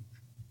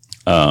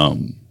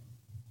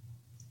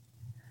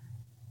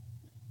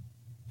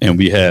 And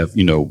we have,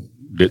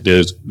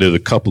 there's a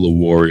couple of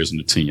warriors in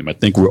the team. I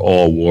think we're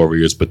all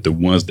warriors, but the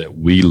ones that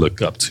we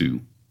look up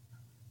to,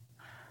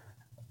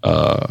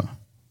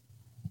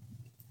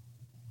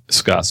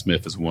 Scott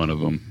Smith is one of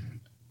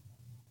them,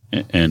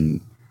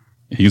 and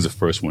he's the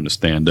first one to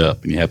stand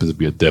up, and he happens to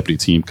be a deputy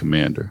team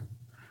commander.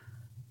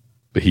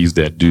 But he's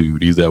that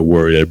dude. He's that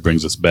warrior that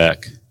brings us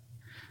back.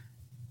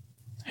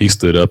 He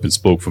stood up and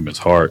spoke from his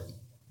heart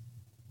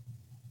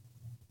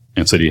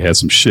and said he had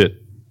some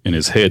shit in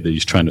his head that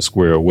he's trying to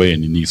square away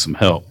and he needs some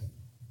help.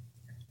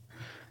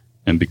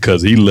 And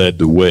because he led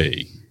the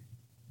way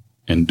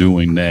in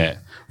doing that,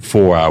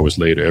 4 hours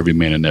later, every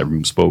man in that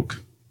room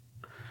spoke.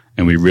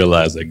 And we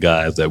realized that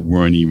guys that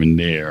weren't even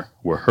there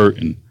were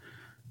hurting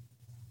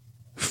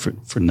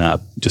for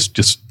not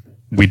just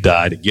we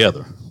die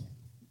together.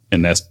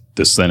 And that's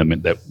the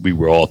sentiment that we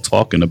were all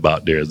talking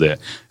about there, that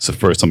it's the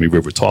first time we've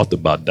ever talked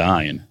about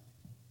dying.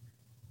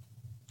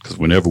 Because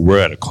whenever we're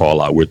at a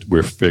call out,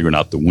 we're figuring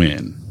out the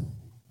win.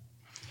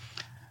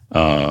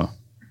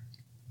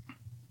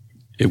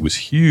 It was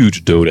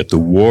huge, though, that the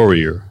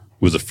warrior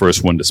was the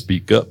first one to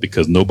speak up,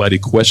 because nobody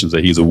questions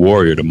that he's a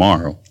warrior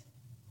tomorrow.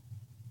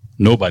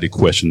 Nobody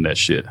questioned that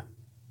shit.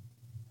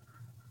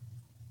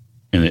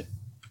 And it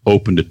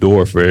opened the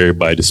door for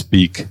everybody to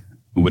speak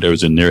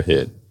whatever's in their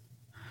head.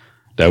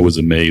 That was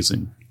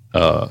amazing.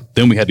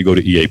 Then we had to go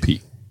to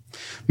EAP,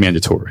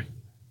 mandatory,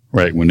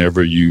 right?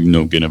 Whenever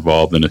you get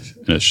involved in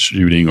a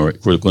shooting or a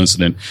critical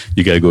incident,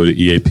 you got to go to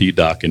EAP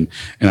doc. And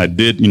I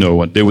did,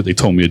 I did what they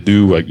told me to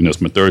do.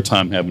 It's my third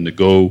time having to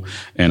go,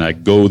 and I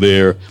go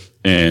there,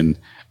 and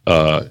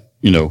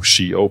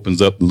she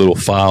opens up the little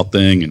file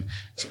thing, and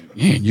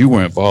man, you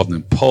were involved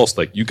in Pulse.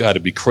 Like, you got to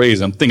be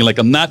crazy. I'm thinking,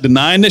 I'm not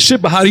denying this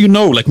shit, but how do you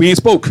know? Like, we ain't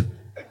spoke.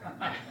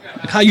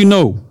 How you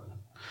know?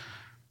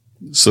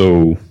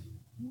 So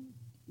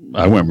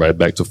I went right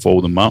back to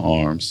folding my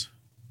arms.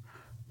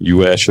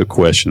 You ask your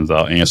questions.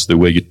 I'll answer the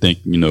way you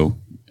think, the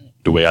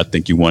way I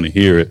think you want to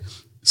hear it.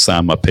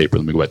 Sign my paper.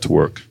 Let me go back to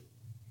work.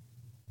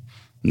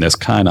 And that's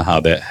kind of how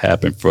that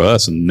happened for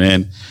us. And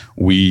then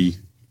I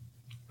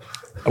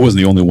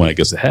wasn't the only one, I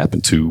guess, it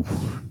happened to.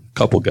 A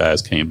couple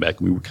guys came back,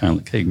 and we were kind of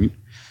like, hey,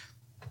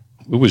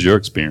 what was your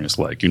experience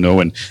like?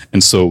 And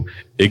so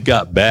it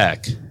got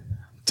back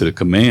to the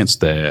command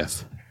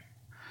staff,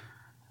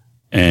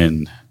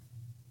 and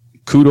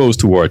kudos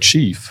to our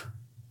chief.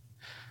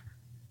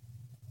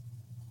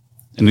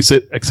 And I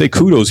say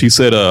kudos. He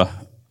said, I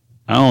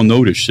don't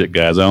know this shit,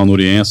 guys. I don't know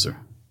the answer.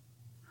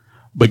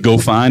 But go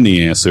find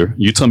the answer.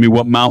 You tell me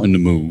what mountain to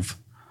move.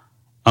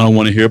 I don't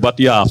want to hear about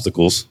the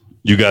obstacles.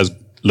 You guys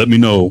let me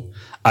know.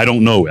 I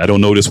don't know. I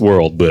don't know this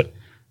world, but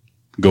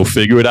go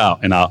figure it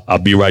out, and I'll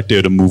be right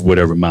there to move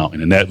whatever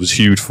mountain. And that was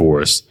huge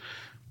for us.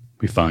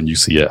 We found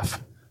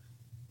UCF.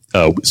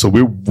 So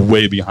we're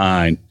way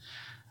behind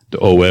the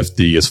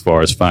OFD as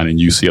far as finding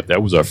UCF.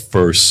 That was our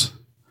first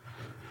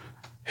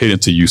hit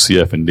into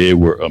UCF, and they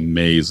were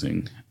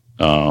amazing.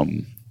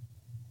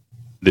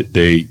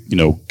 They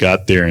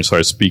got there and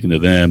started speaking to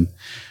them,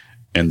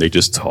 and they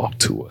just talked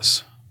to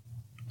us.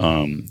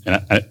 And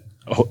I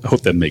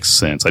hope that makes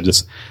sense.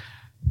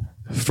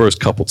 First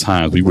couple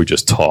times we were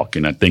just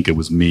talking. I think it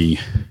was me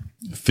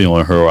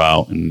feeling her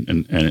out,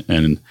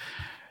 and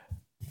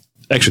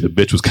actually the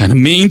bitch was kind of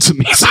mean to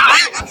me.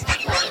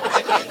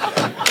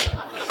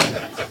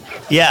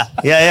 Yeah.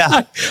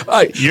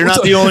 You're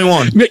not the only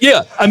one.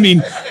 Yeah,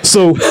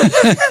 so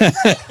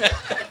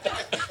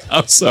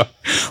I'm sorry,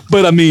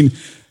 but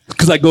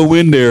because I go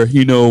in there,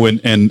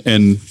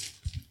 and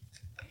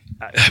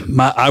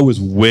I was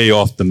way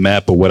off the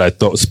map of what I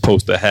thought was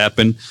supposed to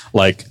happen.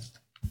 Like,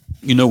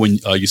 when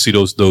you see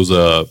those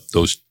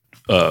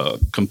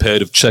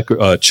competitive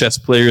chess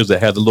players that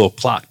have the little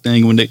clock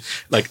thing, when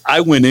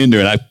I went in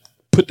there and I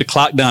put the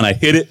clock down, I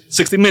hit it,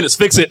 60 minutes,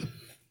 fix it.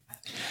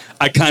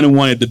 I kind of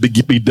wanted to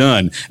be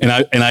done, and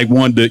I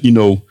wanted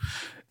to,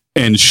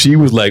 and she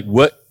was like,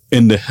 "What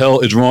in the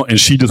hell is wrong?" And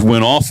she just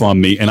went off on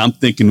me, and I'm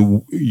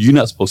thinking, "You're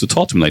not supposed to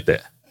talk to me like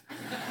that.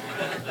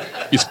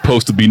 You're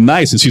supposed to be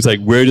nice." And she's like,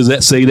 "Where does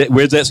that say that?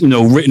 Where's that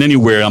written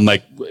anywhere?" I'm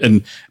like,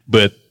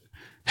 but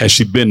had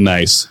she been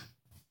nice,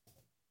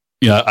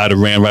 I'd have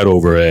ran right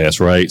over her ass,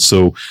 right?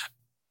 So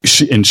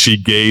she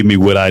gave me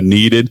what I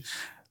needed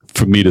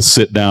for me to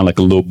sit down like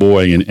a little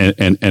boy and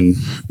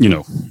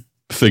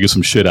figure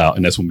some shit out.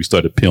 And that's when we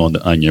started peeling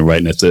the onion, right?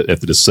 And that's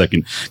after the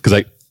second, because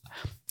I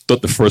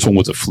thought the first one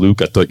was a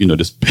fluke. I thought,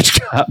 this bitch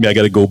got me. I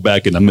got to go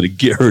back and I'm going to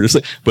get her.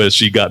 But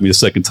she got me the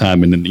second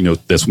time. And then,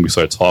 that's when we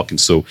started talking.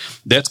 So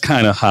that's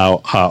kind of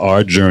how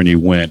our journey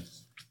went.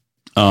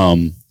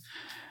 And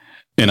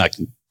I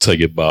can tell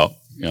you about,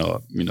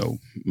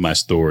 my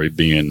story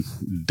being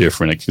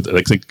different.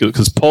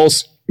 Because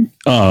Pulse,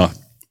 the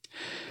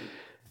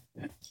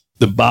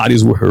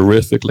bodies were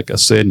horrific, like I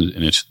said,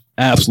 and it's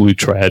absolutely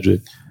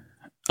tragic.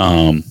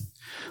 But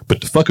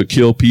the fucker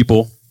killed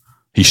people.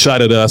 He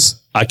shot at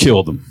us. I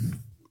killed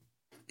him.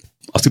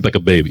 I sleep like a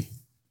baby.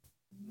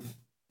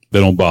 They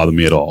don't bother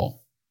me at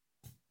all.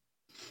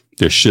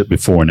 There's shit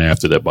before and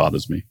after that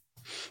bothers me.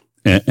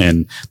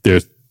 And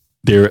there's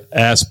there are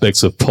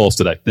aspects of Pulse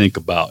that I think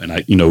about,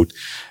 and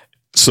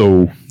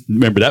so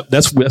remember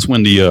that's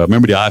when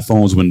remember the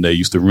iPhones when they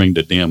used to ring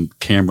the damn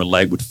camera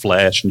light would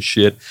flash and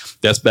shit.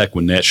 That's back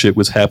when that shit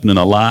was happening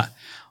a lot.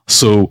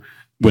 So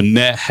when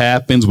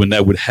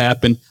that would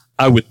happen,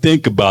 I would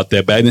think about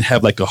that, but I didn't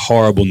have like a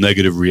horrible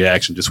negative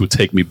reaction. Just would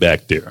take me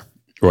back there,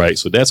 right?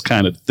 So that's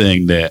kind of the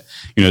thing that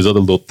there's other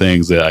little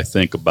things that I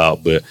think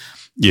about, but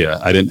yeah,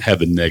 I didn't have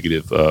the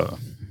negative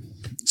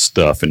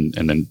stuff, and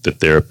then the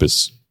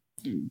therapist,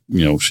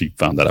 she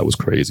found out I was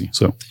crazy,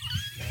 so.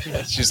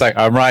 She's like,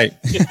 I'm right.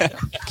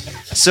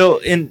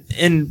 So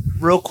in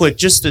real quick,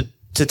 just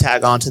to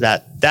tag on to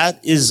that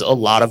is a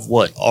lot of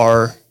what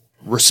our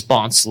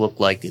response looked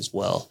like as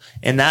well.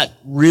 And that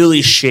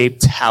really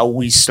shaped how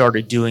we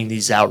started doing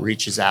these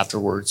outreaches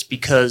afterwards,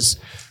 because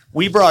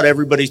we brought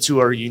everybody to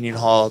our union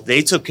hall.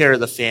 They took care of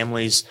the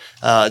families.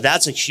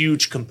 That's a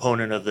huge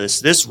component of this.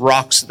 This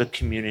rocks the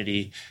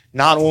community.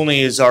 Not only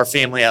is our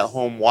family at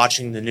home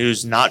watching the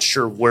news, not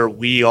sure where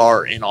we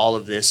are in all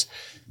of this,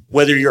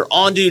 whether you're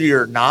on duty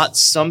or not,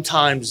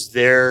 sometimes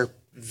their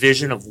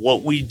vision of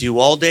what we do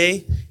all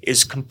day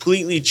is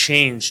completely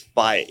changed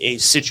by a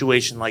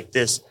situation like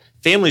this.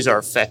 Families are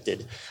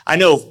affected. I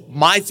know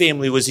my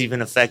family was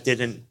even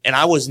affected, and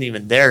I wasn't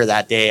even there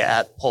that day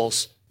at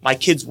Pulse. My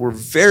kids were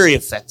very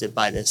affected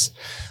by this.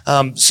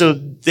 So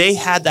they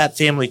had that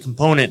family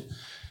component.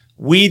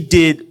 We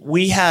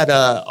had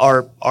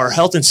our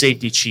health and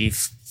safety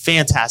chief,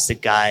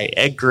 fantastic guy,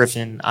 Ed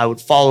Griffin. I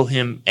would follow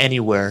him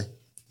anywhere.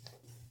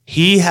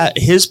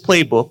 His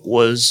playbook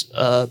was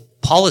a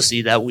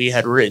policy that we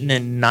had written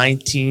in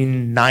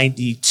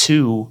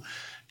 1992.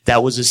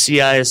 That was a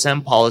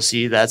CISM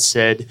policy that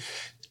said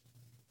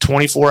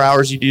 24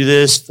 hours you do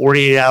this,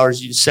 48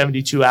 hours,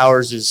 72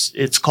 hours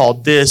it's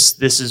called this.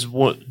 This is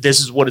what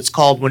it's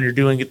called when you're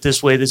doing it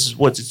this way. This is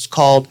what it's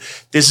called.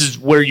 This is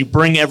where you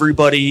bring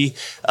everybody.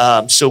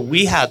 So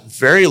we have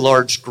very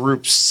large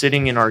groups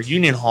sitting in our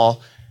union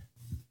hall.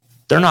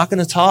 They're not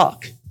going to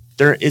talk.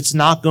 It's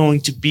not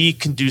going to be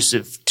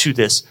conducive to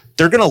this.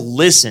 They're going to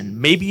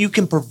listen. Maybe you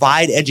can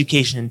provide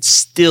education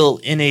still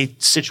in a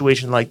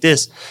situation like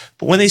this.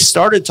 But when they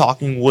started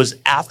talking was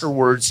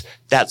afterwards,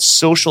 that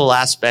social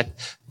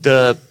aspect,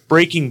 the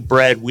breaking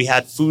bread. We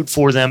had food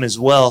for them as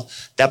well.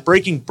 That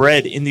breaking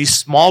bread in these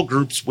small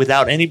groups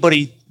without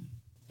anybody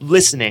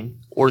listening,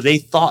 or they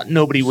thought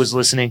nobody was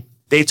listening,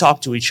 they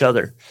talk to each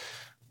other.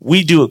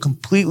 We do it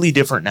completely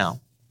different now.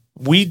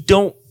 We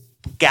don't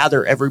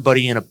gather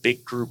everybody in a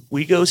big group.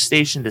 We go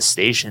station to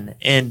station.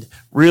 And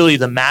really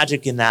the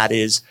magic in that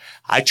is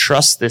I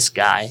trust this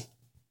guy.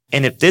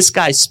 And if this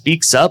guy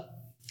speaks up,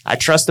 I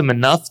trust him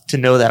enough to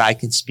know that I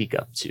can speak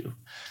up too.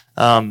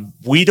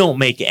 We don't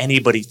make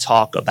anybody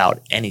talk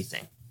about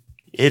anything.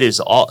 It is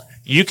all,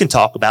 you can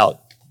talk about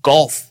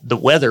golf, the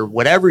weather,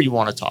 whatever you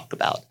want to talk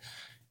about.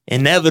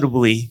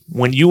 Inevitably,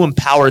 when you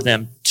empower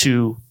them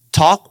to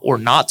talk or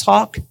not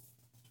talk,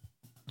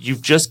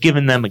 you've just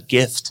given them a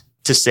gift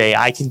to say,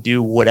 I can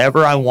do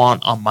whatever I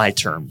want on my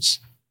terms.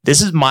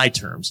 This is my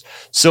terms.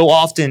 So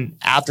often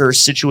after a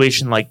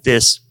situation like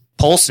this,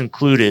 Pulse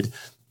included,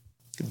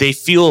 they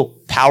feel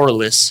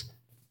powerless.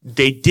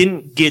 They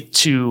didn't get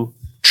to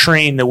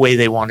train the way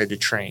they wanted to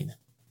train.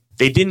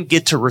 They didn't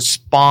get to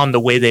respond the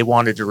way they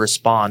wanted to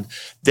respond.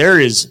 There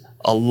is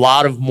a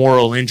lot of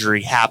moral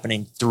injury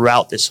happening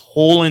throughout this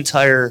whole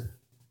entire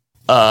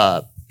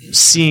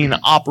scene,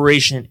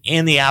 operation,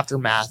 and the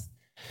aftermath.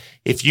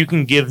 If you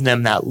can give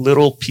them that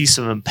little piece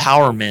of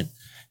empowerment,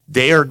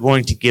 they are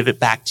going to give it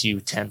back to you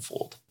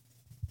tenfold.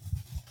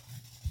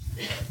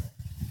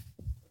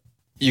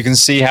 You can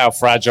see how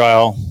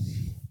fragile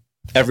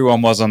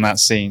everyone was on that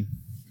scene.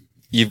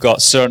 You've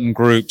got certain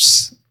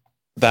groups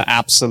that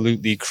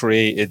absolutely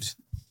created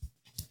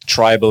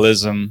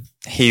tribalism,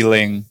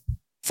 healing,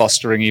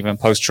 fostering even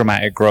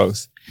post-traumatic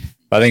growth.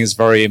 But I think it's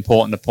very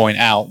important to point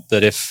out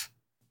that if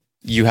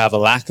you have a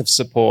lack of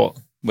support,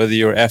 whether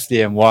you're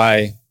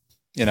FDNY,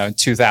 in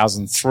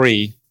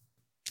 2003,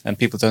 and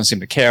people don't seem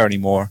to care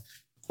anymore,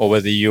 or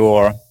whether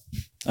you're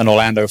an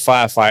Orlando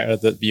firefighter,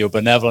 that you're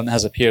benevolent,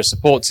 has a peer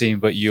support team,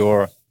 but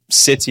your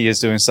city is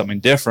doing something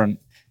different,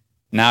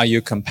 now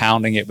you're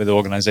compounding it with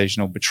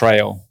organizational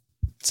betrayal.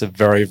 It's a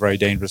very, very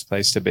dangerous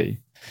place to be.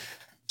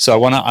 So I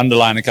want to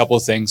underline a couple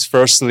of things.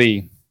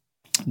 Firstly,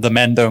 the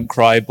men don't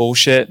cry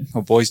bullshit,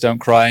 or boys don't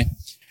cry.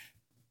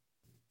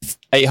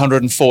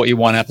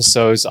 841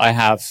 episodes. I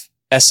have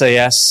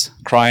SAS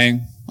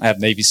crying. I have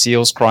Navy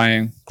SEALs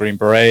crying, Green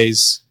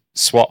Berets,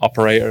 SWAT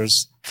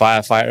operators,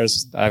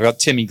 firefighters. I've got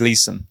Timmy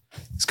Gleason.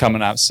 He's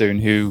coming out soon,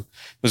 who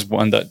was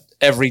one that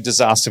every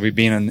disaster we've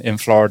been in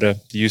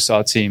Florida, the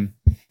USAR team,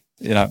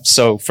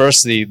 So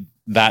firstly,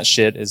 that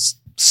shit is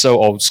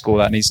so old school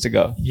that needs to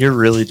go. You're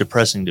really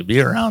depressing to be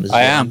around.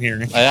 I am.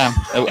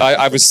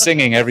 I was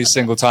singing every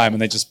single time,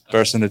 and they just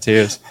burst into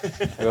tears. I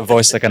have a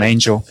voice like an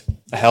angel,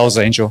 a hell's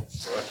angel.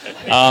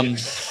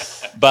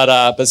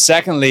 But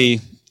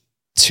secondly,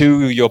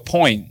 to your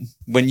point,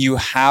 when you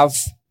have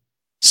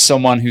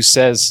someone who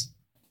says,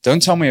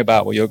 don't tell me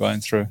about what you're going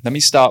through. Let me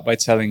start by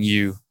telling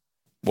you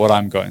what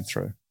I'm going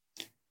through.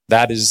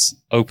 That is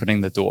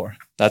opening the door.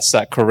 That's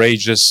that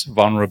courageous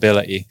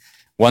vulnerability.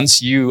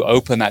 Once you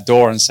open that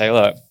door and say,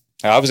 look,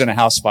 I was in a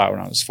house fire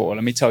when I was 4.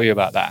 Let me tell you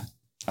about that.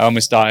 I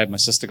almost died. My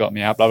sister got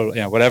me out, blah, blah,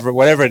 blah,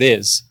 whatever it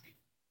is,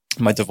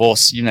 my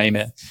divorce, you name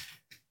it.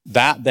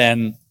 That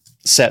then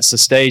sets the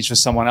stage for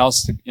someone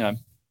else to,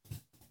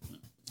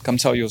 come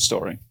tell your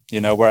story.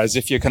 Whereas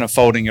if you're kind of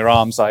folding your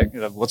arms like,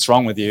 what's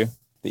wrong with you?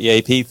 The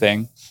EAP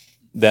thing,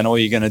 then all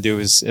you're going to do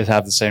is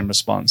have the same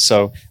response.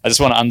 So I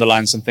just want to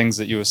underline some things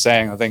that you were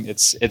saying. I think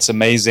it's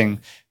amazing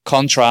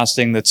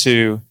contrasting the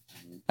two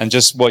and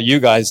just what you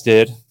guys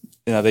did.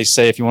 They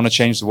say if you want to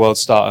change the world,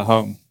 start at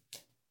home.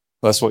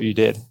 Well, that's what you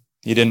did.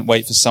 You didn't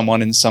wait for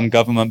someone in some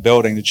government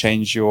building to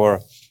change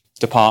your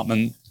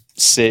department,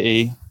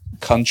 city,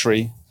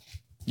 country.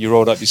 You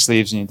rolled up your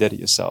sleeves and you did it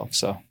yourself.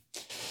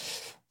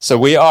 So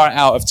we are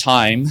out of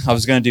time. I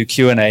was going to do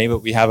Q&A, but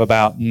we have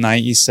about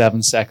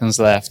 97 seconds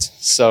left.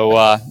 So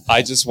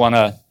I just want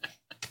to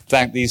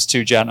thank these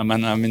two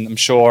gentlemen. I mean, I'm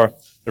sure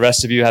the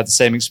rest of you had the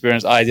same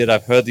experience I did.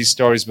 I've heard these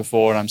stories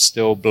before, and I'm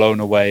still blown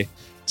away.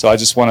 So I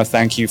just want to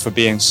thank you for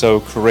being so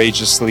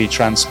courageously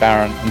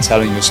transparent and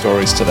telling your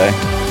stories today.